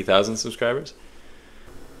 like 80,000 subscribers.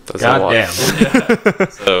 That's God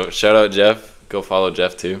damn. So shout out Jeff. Go follow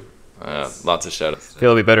Jeff too. Lots of shout outs.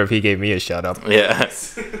 It'll be better if he gave me a shout out. Yeah.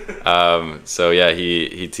 So yeah,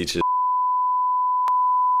 he teaches.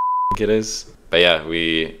 I think it is. But yeah,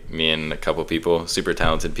 me and a couple people, super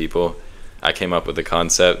talented people, I came up with the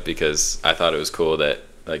concept because I thought it was cool that,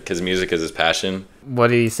 like, because music is his passion. What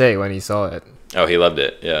did he say when he saw it? Oh, he loved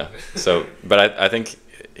it. Yeah. So, but I think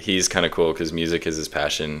he's kind of cool because music is his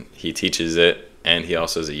passion. He teaches it, and he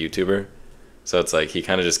also is a YouTuber. So it's like he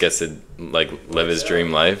kind of just gets to like live his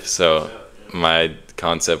dream life. So my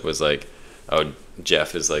concept was like, oh,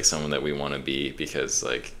 Jeff is like someone that we want to be because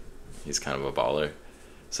like he's kind of a baller.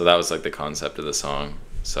 So that was like the concept of the song.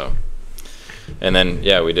 So, and then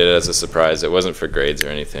yeah, we did it as a surprise. It wasn't for grades or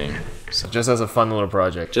anything. So just as a fun little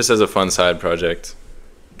project. Just as a fun side project.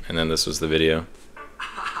 and then this was the video.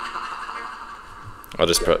 I'll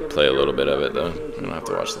just play a little bit of it though. You don't have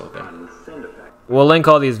to watch the whole thing. We'll link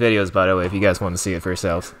all these videos, by the way, if you guys want to see it for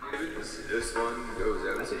yourselves. This one goes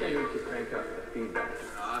out to you.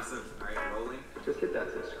 Awesome. All right, rolling. Just hit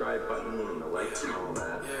that subscribe button and the likes and all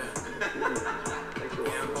that. Yeah,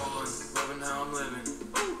 I'm ballin', loving how I'm living.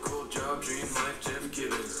 Cool job, dream life, Jeff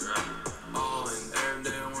Gibbons. All in, every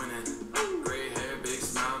day I'm winning. Gray hair, big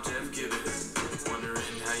smile, Jeff Gibbons.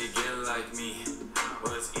 Wondering how you get like me.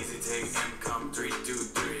 Well, it's easy, take M, come 3, 2,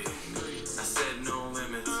 3. I said no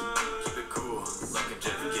limits, keep it cool, like a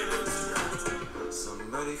Jeff Gibbons.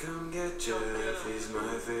 Somebody come get Jeff, he's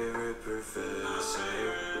my favorite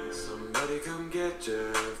professor. Somebody come get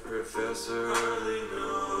Jeff, Professor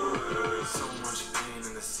Lino. So much pain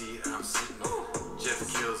in the seat I'm sitting. Jeff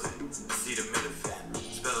kills it, acetaminophen.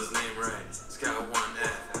 Spell his name right, it's got 1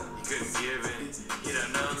 F. He couldn't give any, he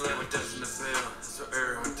done nothing like what destined to fail. So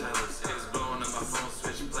everyone tell us, it was blowing up my phone,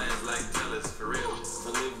 switching plans like tellers. For real, if I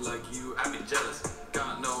live like you, I'd be jealous.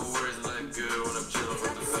 Got no worries, like good when I'm chilling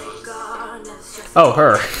with the fellas. Oh,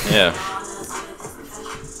 her. Yeah.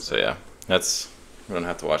 So yeah, that's. We don't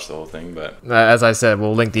have to watch the whole thing, but As I said,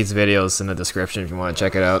 we'll link these videos in the description if you want to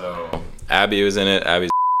check it out. so, Abby was in it.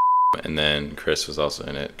 Abby's and then Chris was also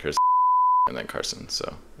in it. Chris and then Carson.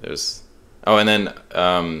 So there's. Oh, and then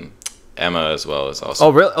Emma as well is also.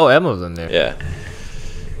 Oh, really? Oh, Emma was in there. Yeah.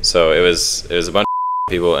 So it was a bunch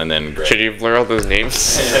of people, and then Should you blur all those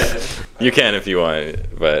names? you can if you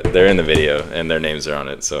want, but they're in the video and their names are on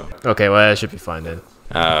it. So Okay, well, that should be fine then.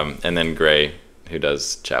 and then Gray, who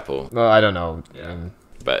does Chapel, Well, I don't know.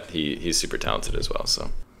 but he's super talented as well. So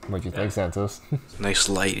What do you think, Santos? Nice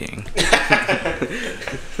lighting. I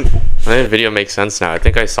think the video makes sense now. I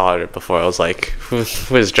think I saw it before. I was like, who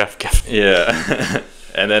is Jeff Gibbons? yeah,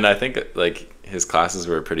 and then I think like his classes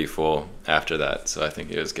were pretty full after that, so I think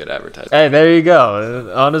it was good advertising. Hey, there you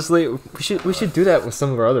go. Honestly, we should do that with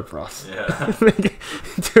some of our other profs. Yeah.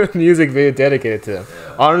 Do a music video dedicated to them.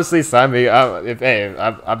 Yeah. Honestly, sign me.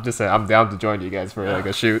 I'm just saying, I'm down to join you guys for like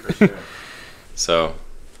a shoot. Sure. So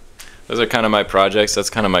those are kind of my projects. That's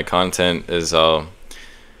kind of my content. Is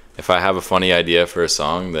if I have a funny idea for a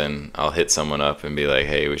song, then I'll hit someone up and be like,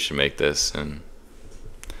 "Hey, we should make this," and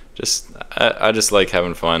I just like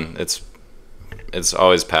having fun. It's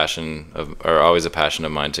always always a passion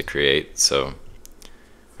of mine to create. So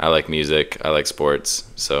I like music, I like sports,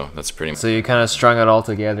 so that's pretty much. So you kind of strung it all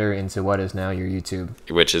together into what is now your YouTube,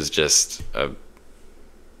 Which is just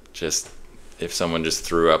if someone just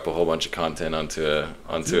threw up a whole bunch of content onto a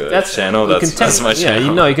channel, that's my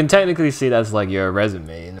channel. You can technically see that's like your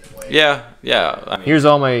resume. In a way. Yeah. I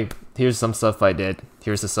mean, Here's some stuff I did.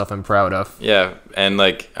 Here's the stuff I'm proud of. yeah, and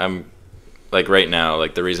like I'm like right now,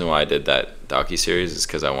 like the reason why I did that docu-series is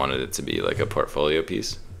because I wanted it to be like a portfolio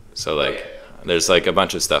piece. So like there's like a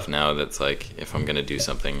bunch of stuff now that's like, if I'm gonna do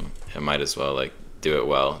something, I might as well like do it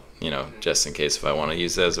well, just in case if I want to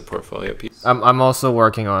use it as a portfolio piece. I'm also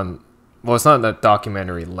working on, well, it's not the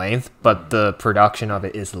documentary length, but the production of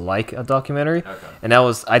it is like a documentary. Okay. And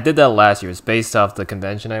I did that last year. It's based off the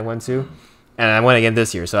convention I went to, and I went again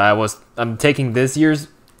this year. So I'm taking this year's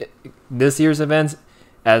events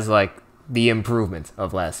as like the improvement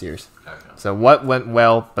of last year's. Okay. So what went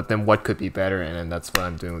well, but then what could be better, and then that's what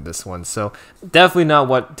I'm doing with this one. So definitely not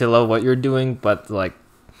what you're doing, but like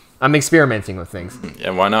I'm experimenting with things.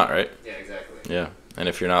 Yeah, why not, right? Yeah, exactly. Yeah, and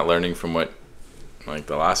if you're not learning from what, like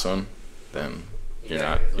the last one, then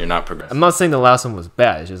you're not progressing. I'm not saying the last one was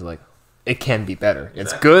bad. It's just like it can be better.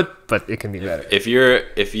 It's good, but it can be better. If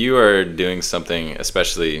you are doing something,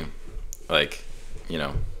 especially like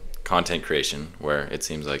content creation, where it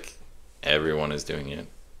seems like everyone is doing it,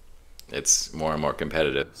 it's more and more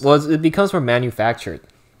competitive. Well, it becomes more manufactured.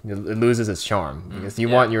 It loses its charm because you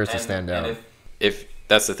want yours to stand out. If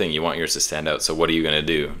that's the thing, you want yours to stand out. So what are you going to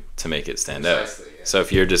do to make it stand out? Yeah. So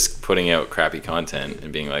if you're just putting out crappy content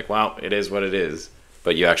and being like, "Wow, it is what it is,"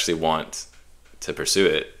 but you actually want to pursue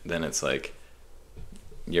it, then it's like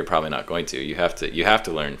you're probably not going to. You have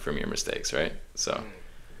to learn from your mistakes, right? So,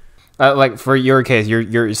 like for your case,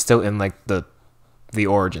 you're still in like the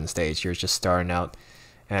origin stage. You're just starting out,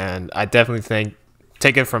 and I definitely think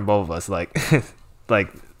take it from both of us. Like,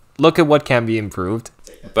 like look at what can be improved,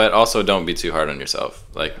 but also don't be too hard on yourself.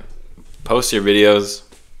 Like, post your videos,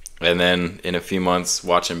 and then in a few months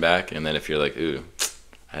watch them back, and then if you're like, "Ooh,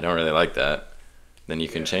 I don't really like that," then you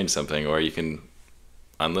can change something, or you can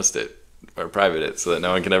unlist it or private it so that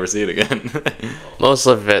no one can ever see it again. Most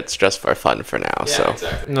of it's just for fun for now. Yeah, so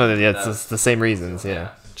exactly. No, yeah, it's the same reasons. Yeah.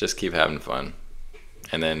 Just keep having fun,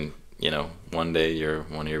 and then one day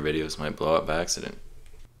one of your videos might blow up by accident.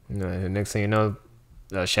 No, the next thing you know,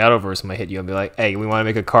 Shadowverse might hit you and be like, "Hey, we want to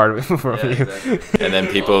make a card for you." Exactly. And then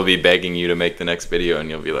people will be begging you to make the next video, and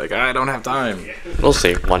you'll be like, "I don't have time." We'll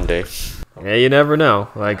see one day. Yeah, you never know.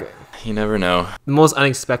 Like, You never know. the most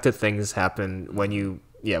unexpected things happen when you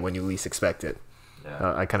least expect it.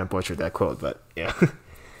 Yeah. I kind of butchered that quote, but yeah.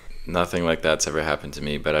 Nothing like that's ever happened to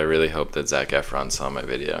me, but I really hope that Zac Efron saw my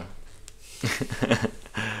video.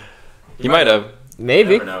 He might have.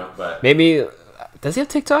 Maybe. Never know, but Maybe. Does he have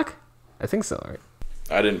TikTok? I think so, right?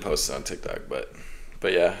 I didn't post it on TikTok, but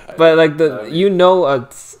yeah. But like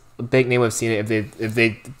a big name have seen it if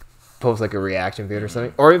they post like a reaction video or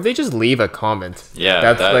something, or if they just leave a comment. Yeah,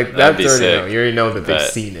 that's that'd be already sick. know. You already know that they've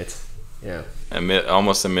But- seen it. Yeah.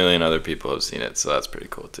 Almost 1 million other people have seen it, so that's pretty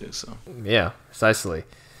cool too. So Yeah, precisely.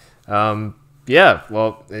 Yeah.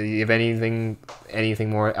 Well, you have anything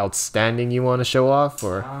more outstanding you want to show off,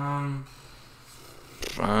 or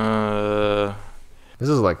this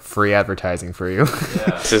is like free advertising for you?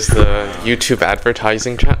 This is the YouTube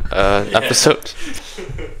advertising episode.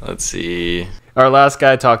 Let's see. Our last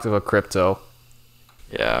guy talked about crypto.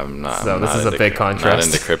 Yeah, I'm not. So I'm this not is a into big Not contrast.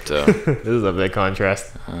 into crypto. This is a big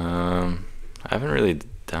contrast. I haven't really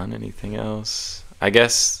done anything else. I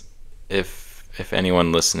guess if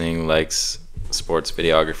anyone listening likes sports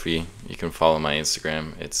videography, you can follow my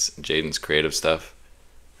Instagram. It's Jaden's Creative Stuff.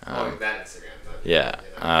 that Instagram. Yeah.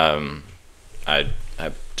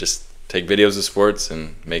 I just take videos of sports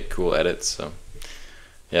and make cool edits. So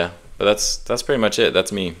yeah, but that's pretty much it.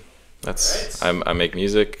 That's me. I make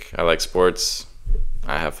music. I like sports.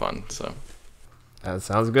 I have fun. So That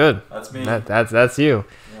sounds good. that's me. That's you.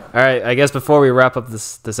 Yeah. All right. I guess before we wrap up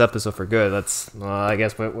this episode for good, I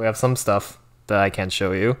guess we have some stuff that I can't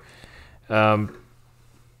show you. I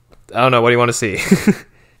don't know. What do you want to see?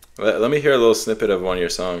 Let me hear a little snippet of one of your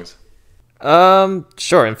songs.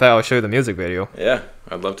 Sure. In fact, I'll show you the music video. Yeah,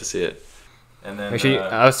 I'd love to see it. And then Actually,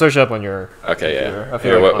 I'll search it up on your. okay, computer. yeah. I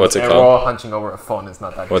feel Here, like what's it we're called? all hunching over a phone. It's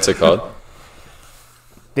not that. What's good. it called?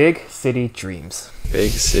 Big City Dreams.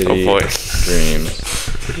 Big City Oh boy. Dreams.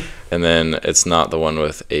 And then it's not the one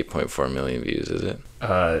with 8.4 million views, is it?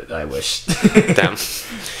 I wish. Damn.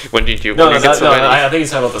 When did you? No, when did you get so many? I think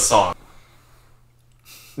he's talking about the song.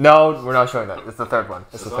 No, we're not showing that. It's the third one.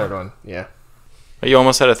 It's the third one. Yeah. Oh, you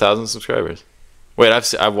almost had 1,000 subscribers. Wait,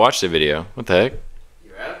 I've watched the video. What the heck?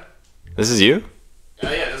 You have? This is you? Yeah,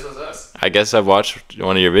 this was us. I guess I've watched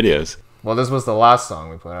one of your videos. Well, this was the last song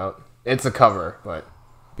we put out. It's a cover, but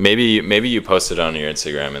Maybe you posted it on your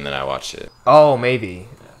Instagram and then I watched it. oh, maybe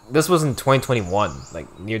this was in 2021,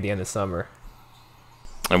 like near the end of summer.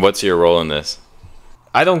 And what's your role in this?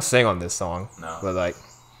 I don't sing on this song, No. but like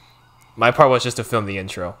my part was just to film the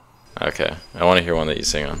intro. Okay, I want to hear one that you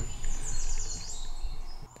sing on.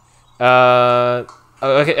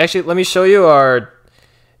 Okay, actually, let me show you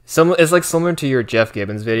it's like similar to your Jeff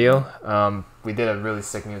Gibbons video. We did a really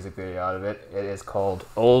sick music video out of it. It is called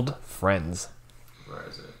Old Friends. Where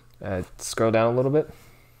is it? Scroll down a little bit.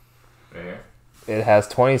 Right here. It has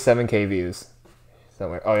 27K views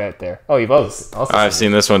somewhere. Oh, yeah, right there. Oh, you've also I've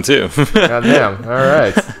seen this one too. Goddamn. All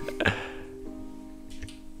right.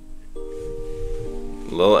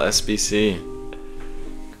 Little SBC.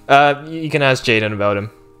 You can ask Jaden about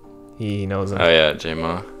him. He knows him. Oh yeah,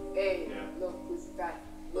 J-Ma. Hey, look who's back.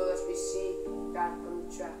 Lil SBC, back from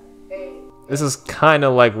the trap. Hey, This is kind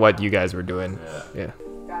of like what you guys were doing. Yeah.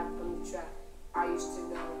 back from the trap. I used to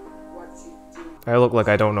know what you do. I look like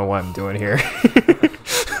I don't know what I'm doing here.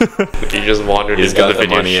 You just wandered He's into got the the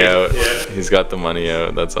video money shoot. out. He's got the money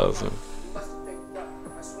out. That's awesome. You must have picked up.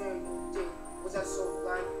 I swear you did. Was I so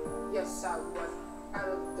blind? Yes, I was. Out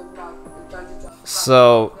of the mouth, the dungeon drop.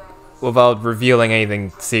 So, without revealing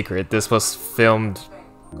anything secret, this was filmed,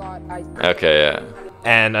 God, I Okay, yeah.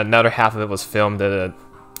 and another half of it was filmed at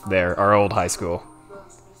our old high school.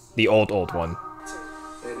 The old one.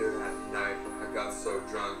 Later that night, I got so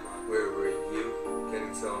drunk. Where were you?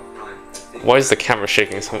 Getting so high. I think Why is the camera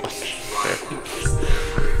shaking so much?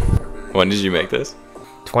 When did you make this?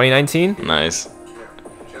 2019? Nice.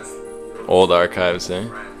 Old archives, eh?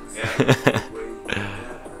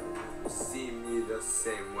 see me the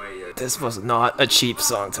same way you This was not a cheap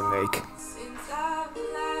song to make.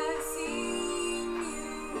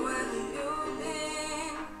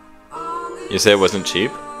 You say it wasn't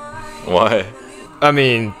cheap? Why? I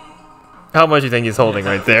mean, how much do you think he's holding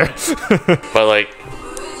right there? But like,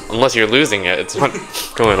 unless you're losing it, it's not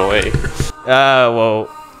going away. Well,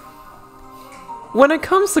 when it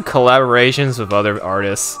comes to collaborations with other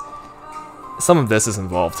artists, some of this is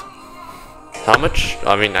involved. How much?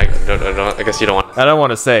 I mean, I guess you don't want. I don't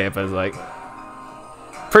want to say it, but it's like,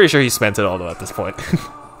 pretty sure he spent it all though at this point.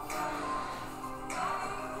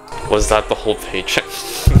 Was that the whole paycheck?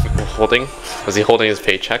 Was he holding his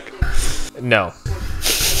paycheck? No.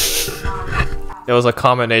 It was a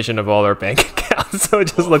combination of all their bank accounts, so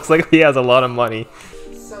it just looks like he has a lot of money.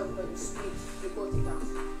 Somebody speaks, the body bounce.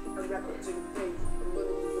 A record to the grave, a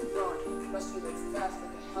little in your brawn. Must you look fast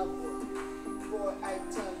like a hellboy. Boy, I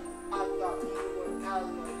tell you, I thought you were an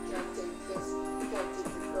alloy. Can't take this, can't take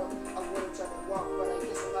the girl. I wouldn't try to walk, but I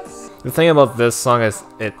guess I'm not. The thing about this song is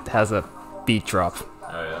it has a beat drop.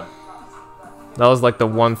 Oh yeah. That was like the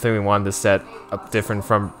one thing we wanted to set up different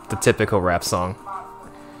from the typical rap song.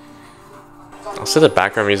 I'll say the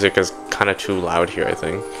background music is kind of too loud here, I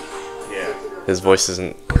think. Yeah. His voice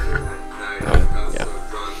isn't... yeah.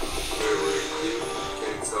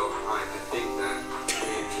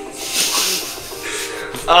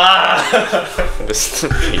 This-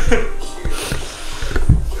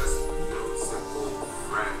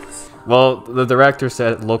 Well, the director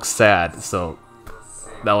said it looks sad, so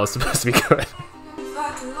that was supposed to be good.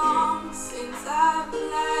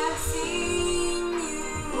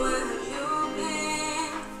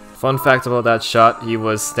 Fun fact about that shot, he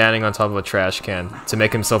was standing on top of a trash can to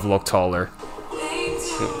make himself look taller.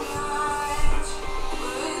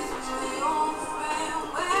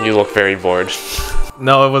 You look very bored.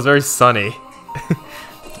 No, it was very sunny.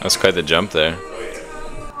 That's quite the jump there.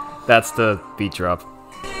 That's the beat drop.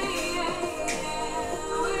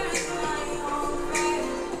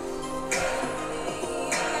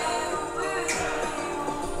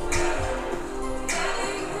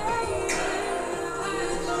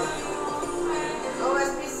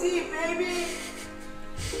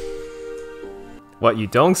 What you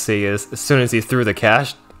don't see is, as soon as he threw the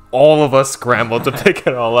cash, all of us scrambled to pick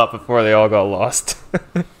it all up before they all got lost.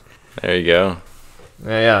 There you go.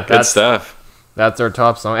 Yeah, Good stuff. That's our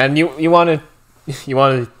top song. And you want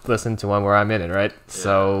to listen to one where I'm in it, right? Yeah.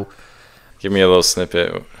 So give me a little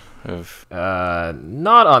snippet of.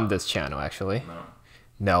 Not on this channel, actually.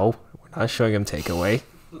 No, we're not showing him takeaway.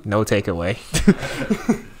 No takeaway.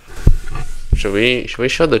 Should we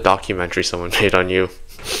show the documentary someone made on you?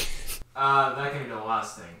 That can be the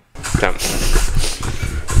last thing. Damn.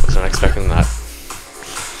 Was not expecting that.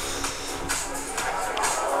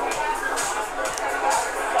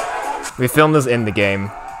 We filmed this in the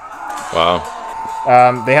game. Wow.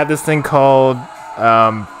 They had this thing called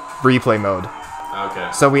replay mode.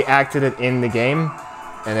 Okay. So we acted it in the game,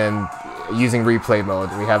 and then using replay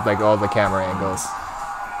mode, we have like all the camera angles.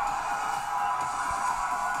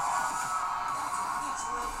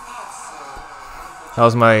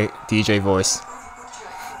 How's my DJ voice?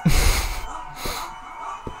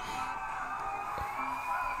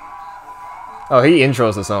 Oh, he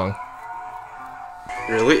intros the song.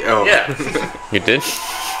 Really? Oh. Yeah. You did?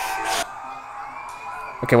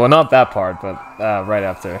 Okay, well, not that part, but right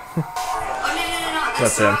after.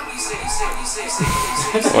 That's him.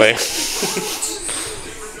 Wait.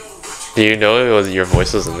 Do you know it was your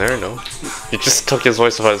voice was in there? No. You just took his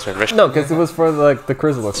voice without his permission. No, because it was for like the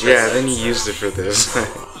Chrysalis. Yeah, then you used it for this.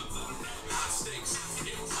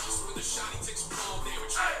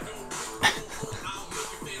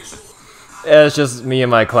 It's just me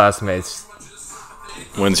and my classmates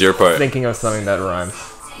When's your part? thinking of something that rhymes.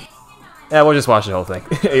 Yeah, we'll just watch the whole thing.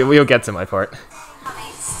 We'll get to my part.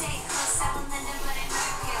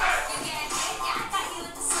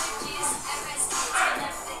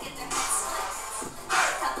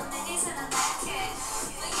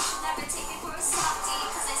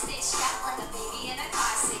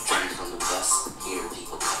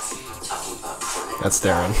 That's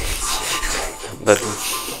Darren.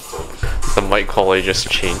 The mic quality just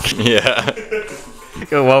changed. Yeah.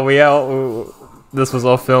 Well, this was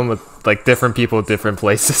all filmed with like different people, different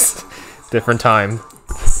places, different time.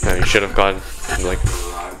 Yeah, you should have gone like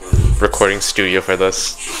recording studio for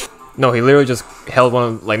this. No, he literally just held one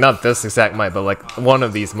of, like, not this exact mic, but like one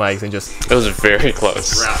of these mics and just. It was very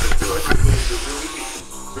close.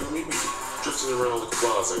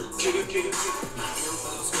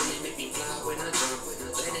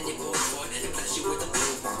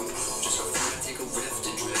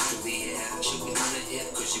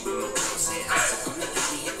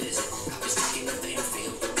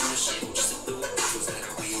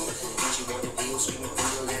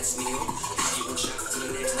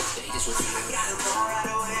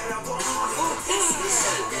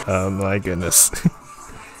 Oh my goodness.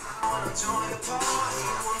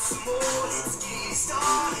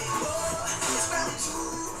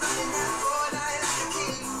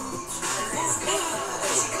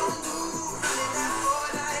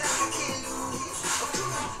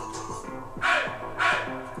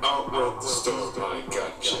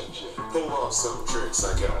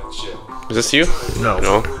 Is this you? No.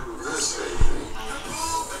 No.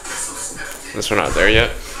 Guess we're not there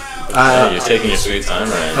yet. Yeah, you're taking your sweet time,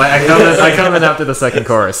 right? I come in after the second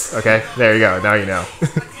chorus. Okay, there you go. Now you know.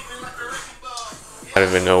 I don't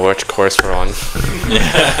even know which course we're on.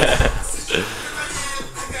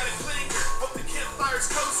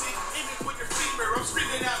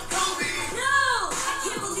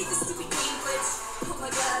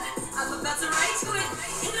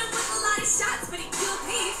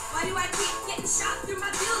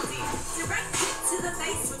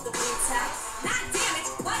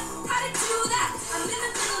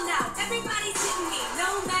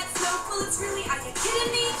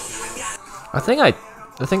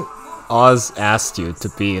 I think Oz asked you to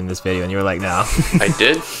be in this video, and you were like, "No." I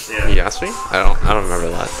did. Yeah. He asked me. I don't remember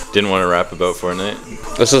that. Didn't want to rap about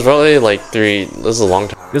Fortnite. This was probably like This is a long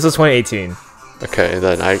time. This was 2018, Okay,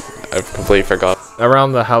 then I completely forgot.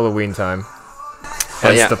 around the Halloween time.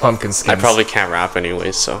 Hence yeah, the pumpkin skins. I probably can't rap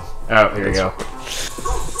anyways, so. Oh, here you go.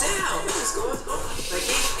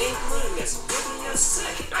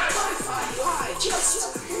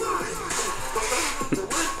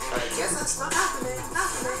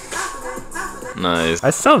 Nice. I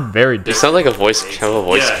sound very You different sound like a voice. Have a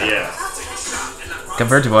voice. Yeah.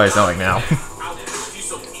 compared to what I sound like now.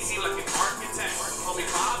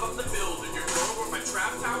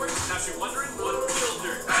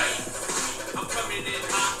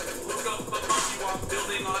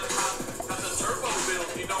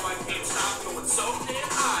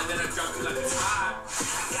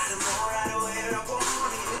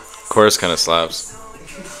 Chorus kind of slaps.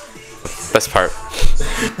 Best part.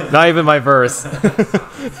 Not even my verse.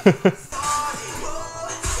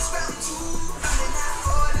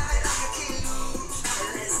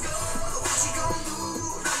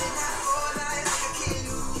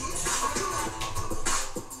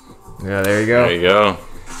 Yeah, there you go. There you go.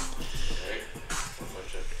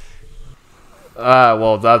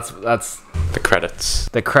 Well, that's The credits.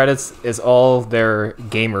 the credits is all their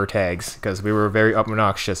gamer tags because we were very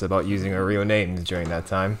obnoxious about using our real names during that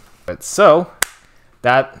time. But so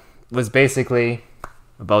that was basically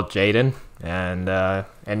about Jaden. And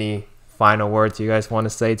any final words you guys want to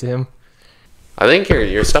say to him? I think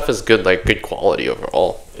your stuff is good, like good quality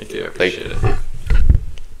overall. Thank you. I appreciate it.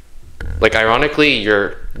 Like ironically,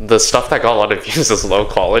 the stuff that got a lot of views is low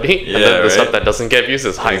quality, Yeah, and then the right? stuff that doesn't get views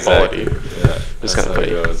is high Exactly. quality. Yeah, It's that's kind of how it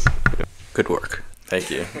funny. goes. Good work. Thank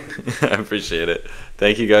you. I appreciate it.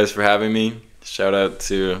 Thank you guys for having me. Shout out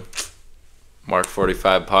to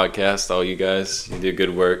Mark45 podcast. All you guys, you do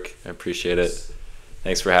good work. I appreciate it.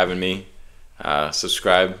 Thanks for having me.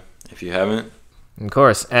 Subscribe if you haven't. Of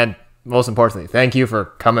course. And most importantly, thank you for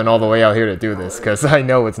coming all the way out here to do this because I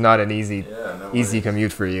know it's not an easy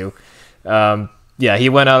commute for you. Yeah, he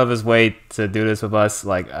went out of his way to do this with us.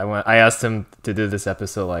 Like I asked him to do this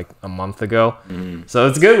episode like a month ago, so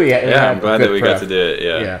it's good. I'm glad that we got to do it.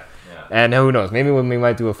 Yeah. And who knows? Maybe we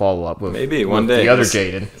might do a follow up with One day the other We'll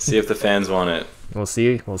Jaden. See if the fans want it. We'll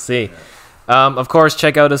see. Of course,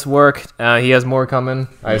 check out his work. He has more coming.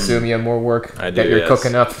 I assume you have more work I do, that you're yes.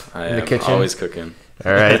 cooking up I in the am kitchen. always cooking.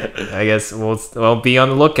 All right. I guess we'll be on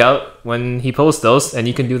the lookout when he posts those, and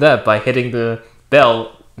you can do that by hitting the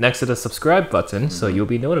bell next to the subscribe button, so you'll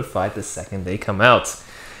be notified the second they come out.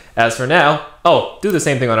 As for now, do the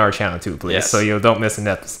same thing on our channel too, please, Yes. so you don't miss an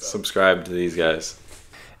episode. Subscribe to these guys.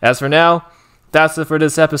 As for now, that's it for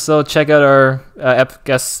this episode. Check out our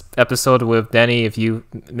guest episode with Danny if you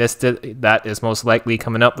missed it. That is most likely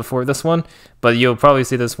coming up before this one, but you'll probably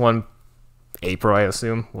see this one April, I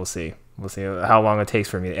assume. We'll see how long it takes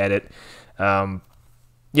for me to edit.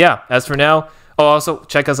 Yeah, as for now, also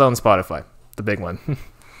check us out on Spotify, the big one.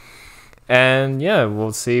 And yeah,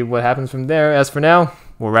 we'll see what happens from there. As for now,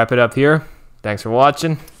 we'll wrap it up here. Thanks for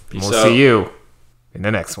watching. Peace We'll out. see you in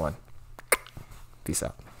the next one. Peace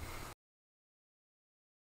out.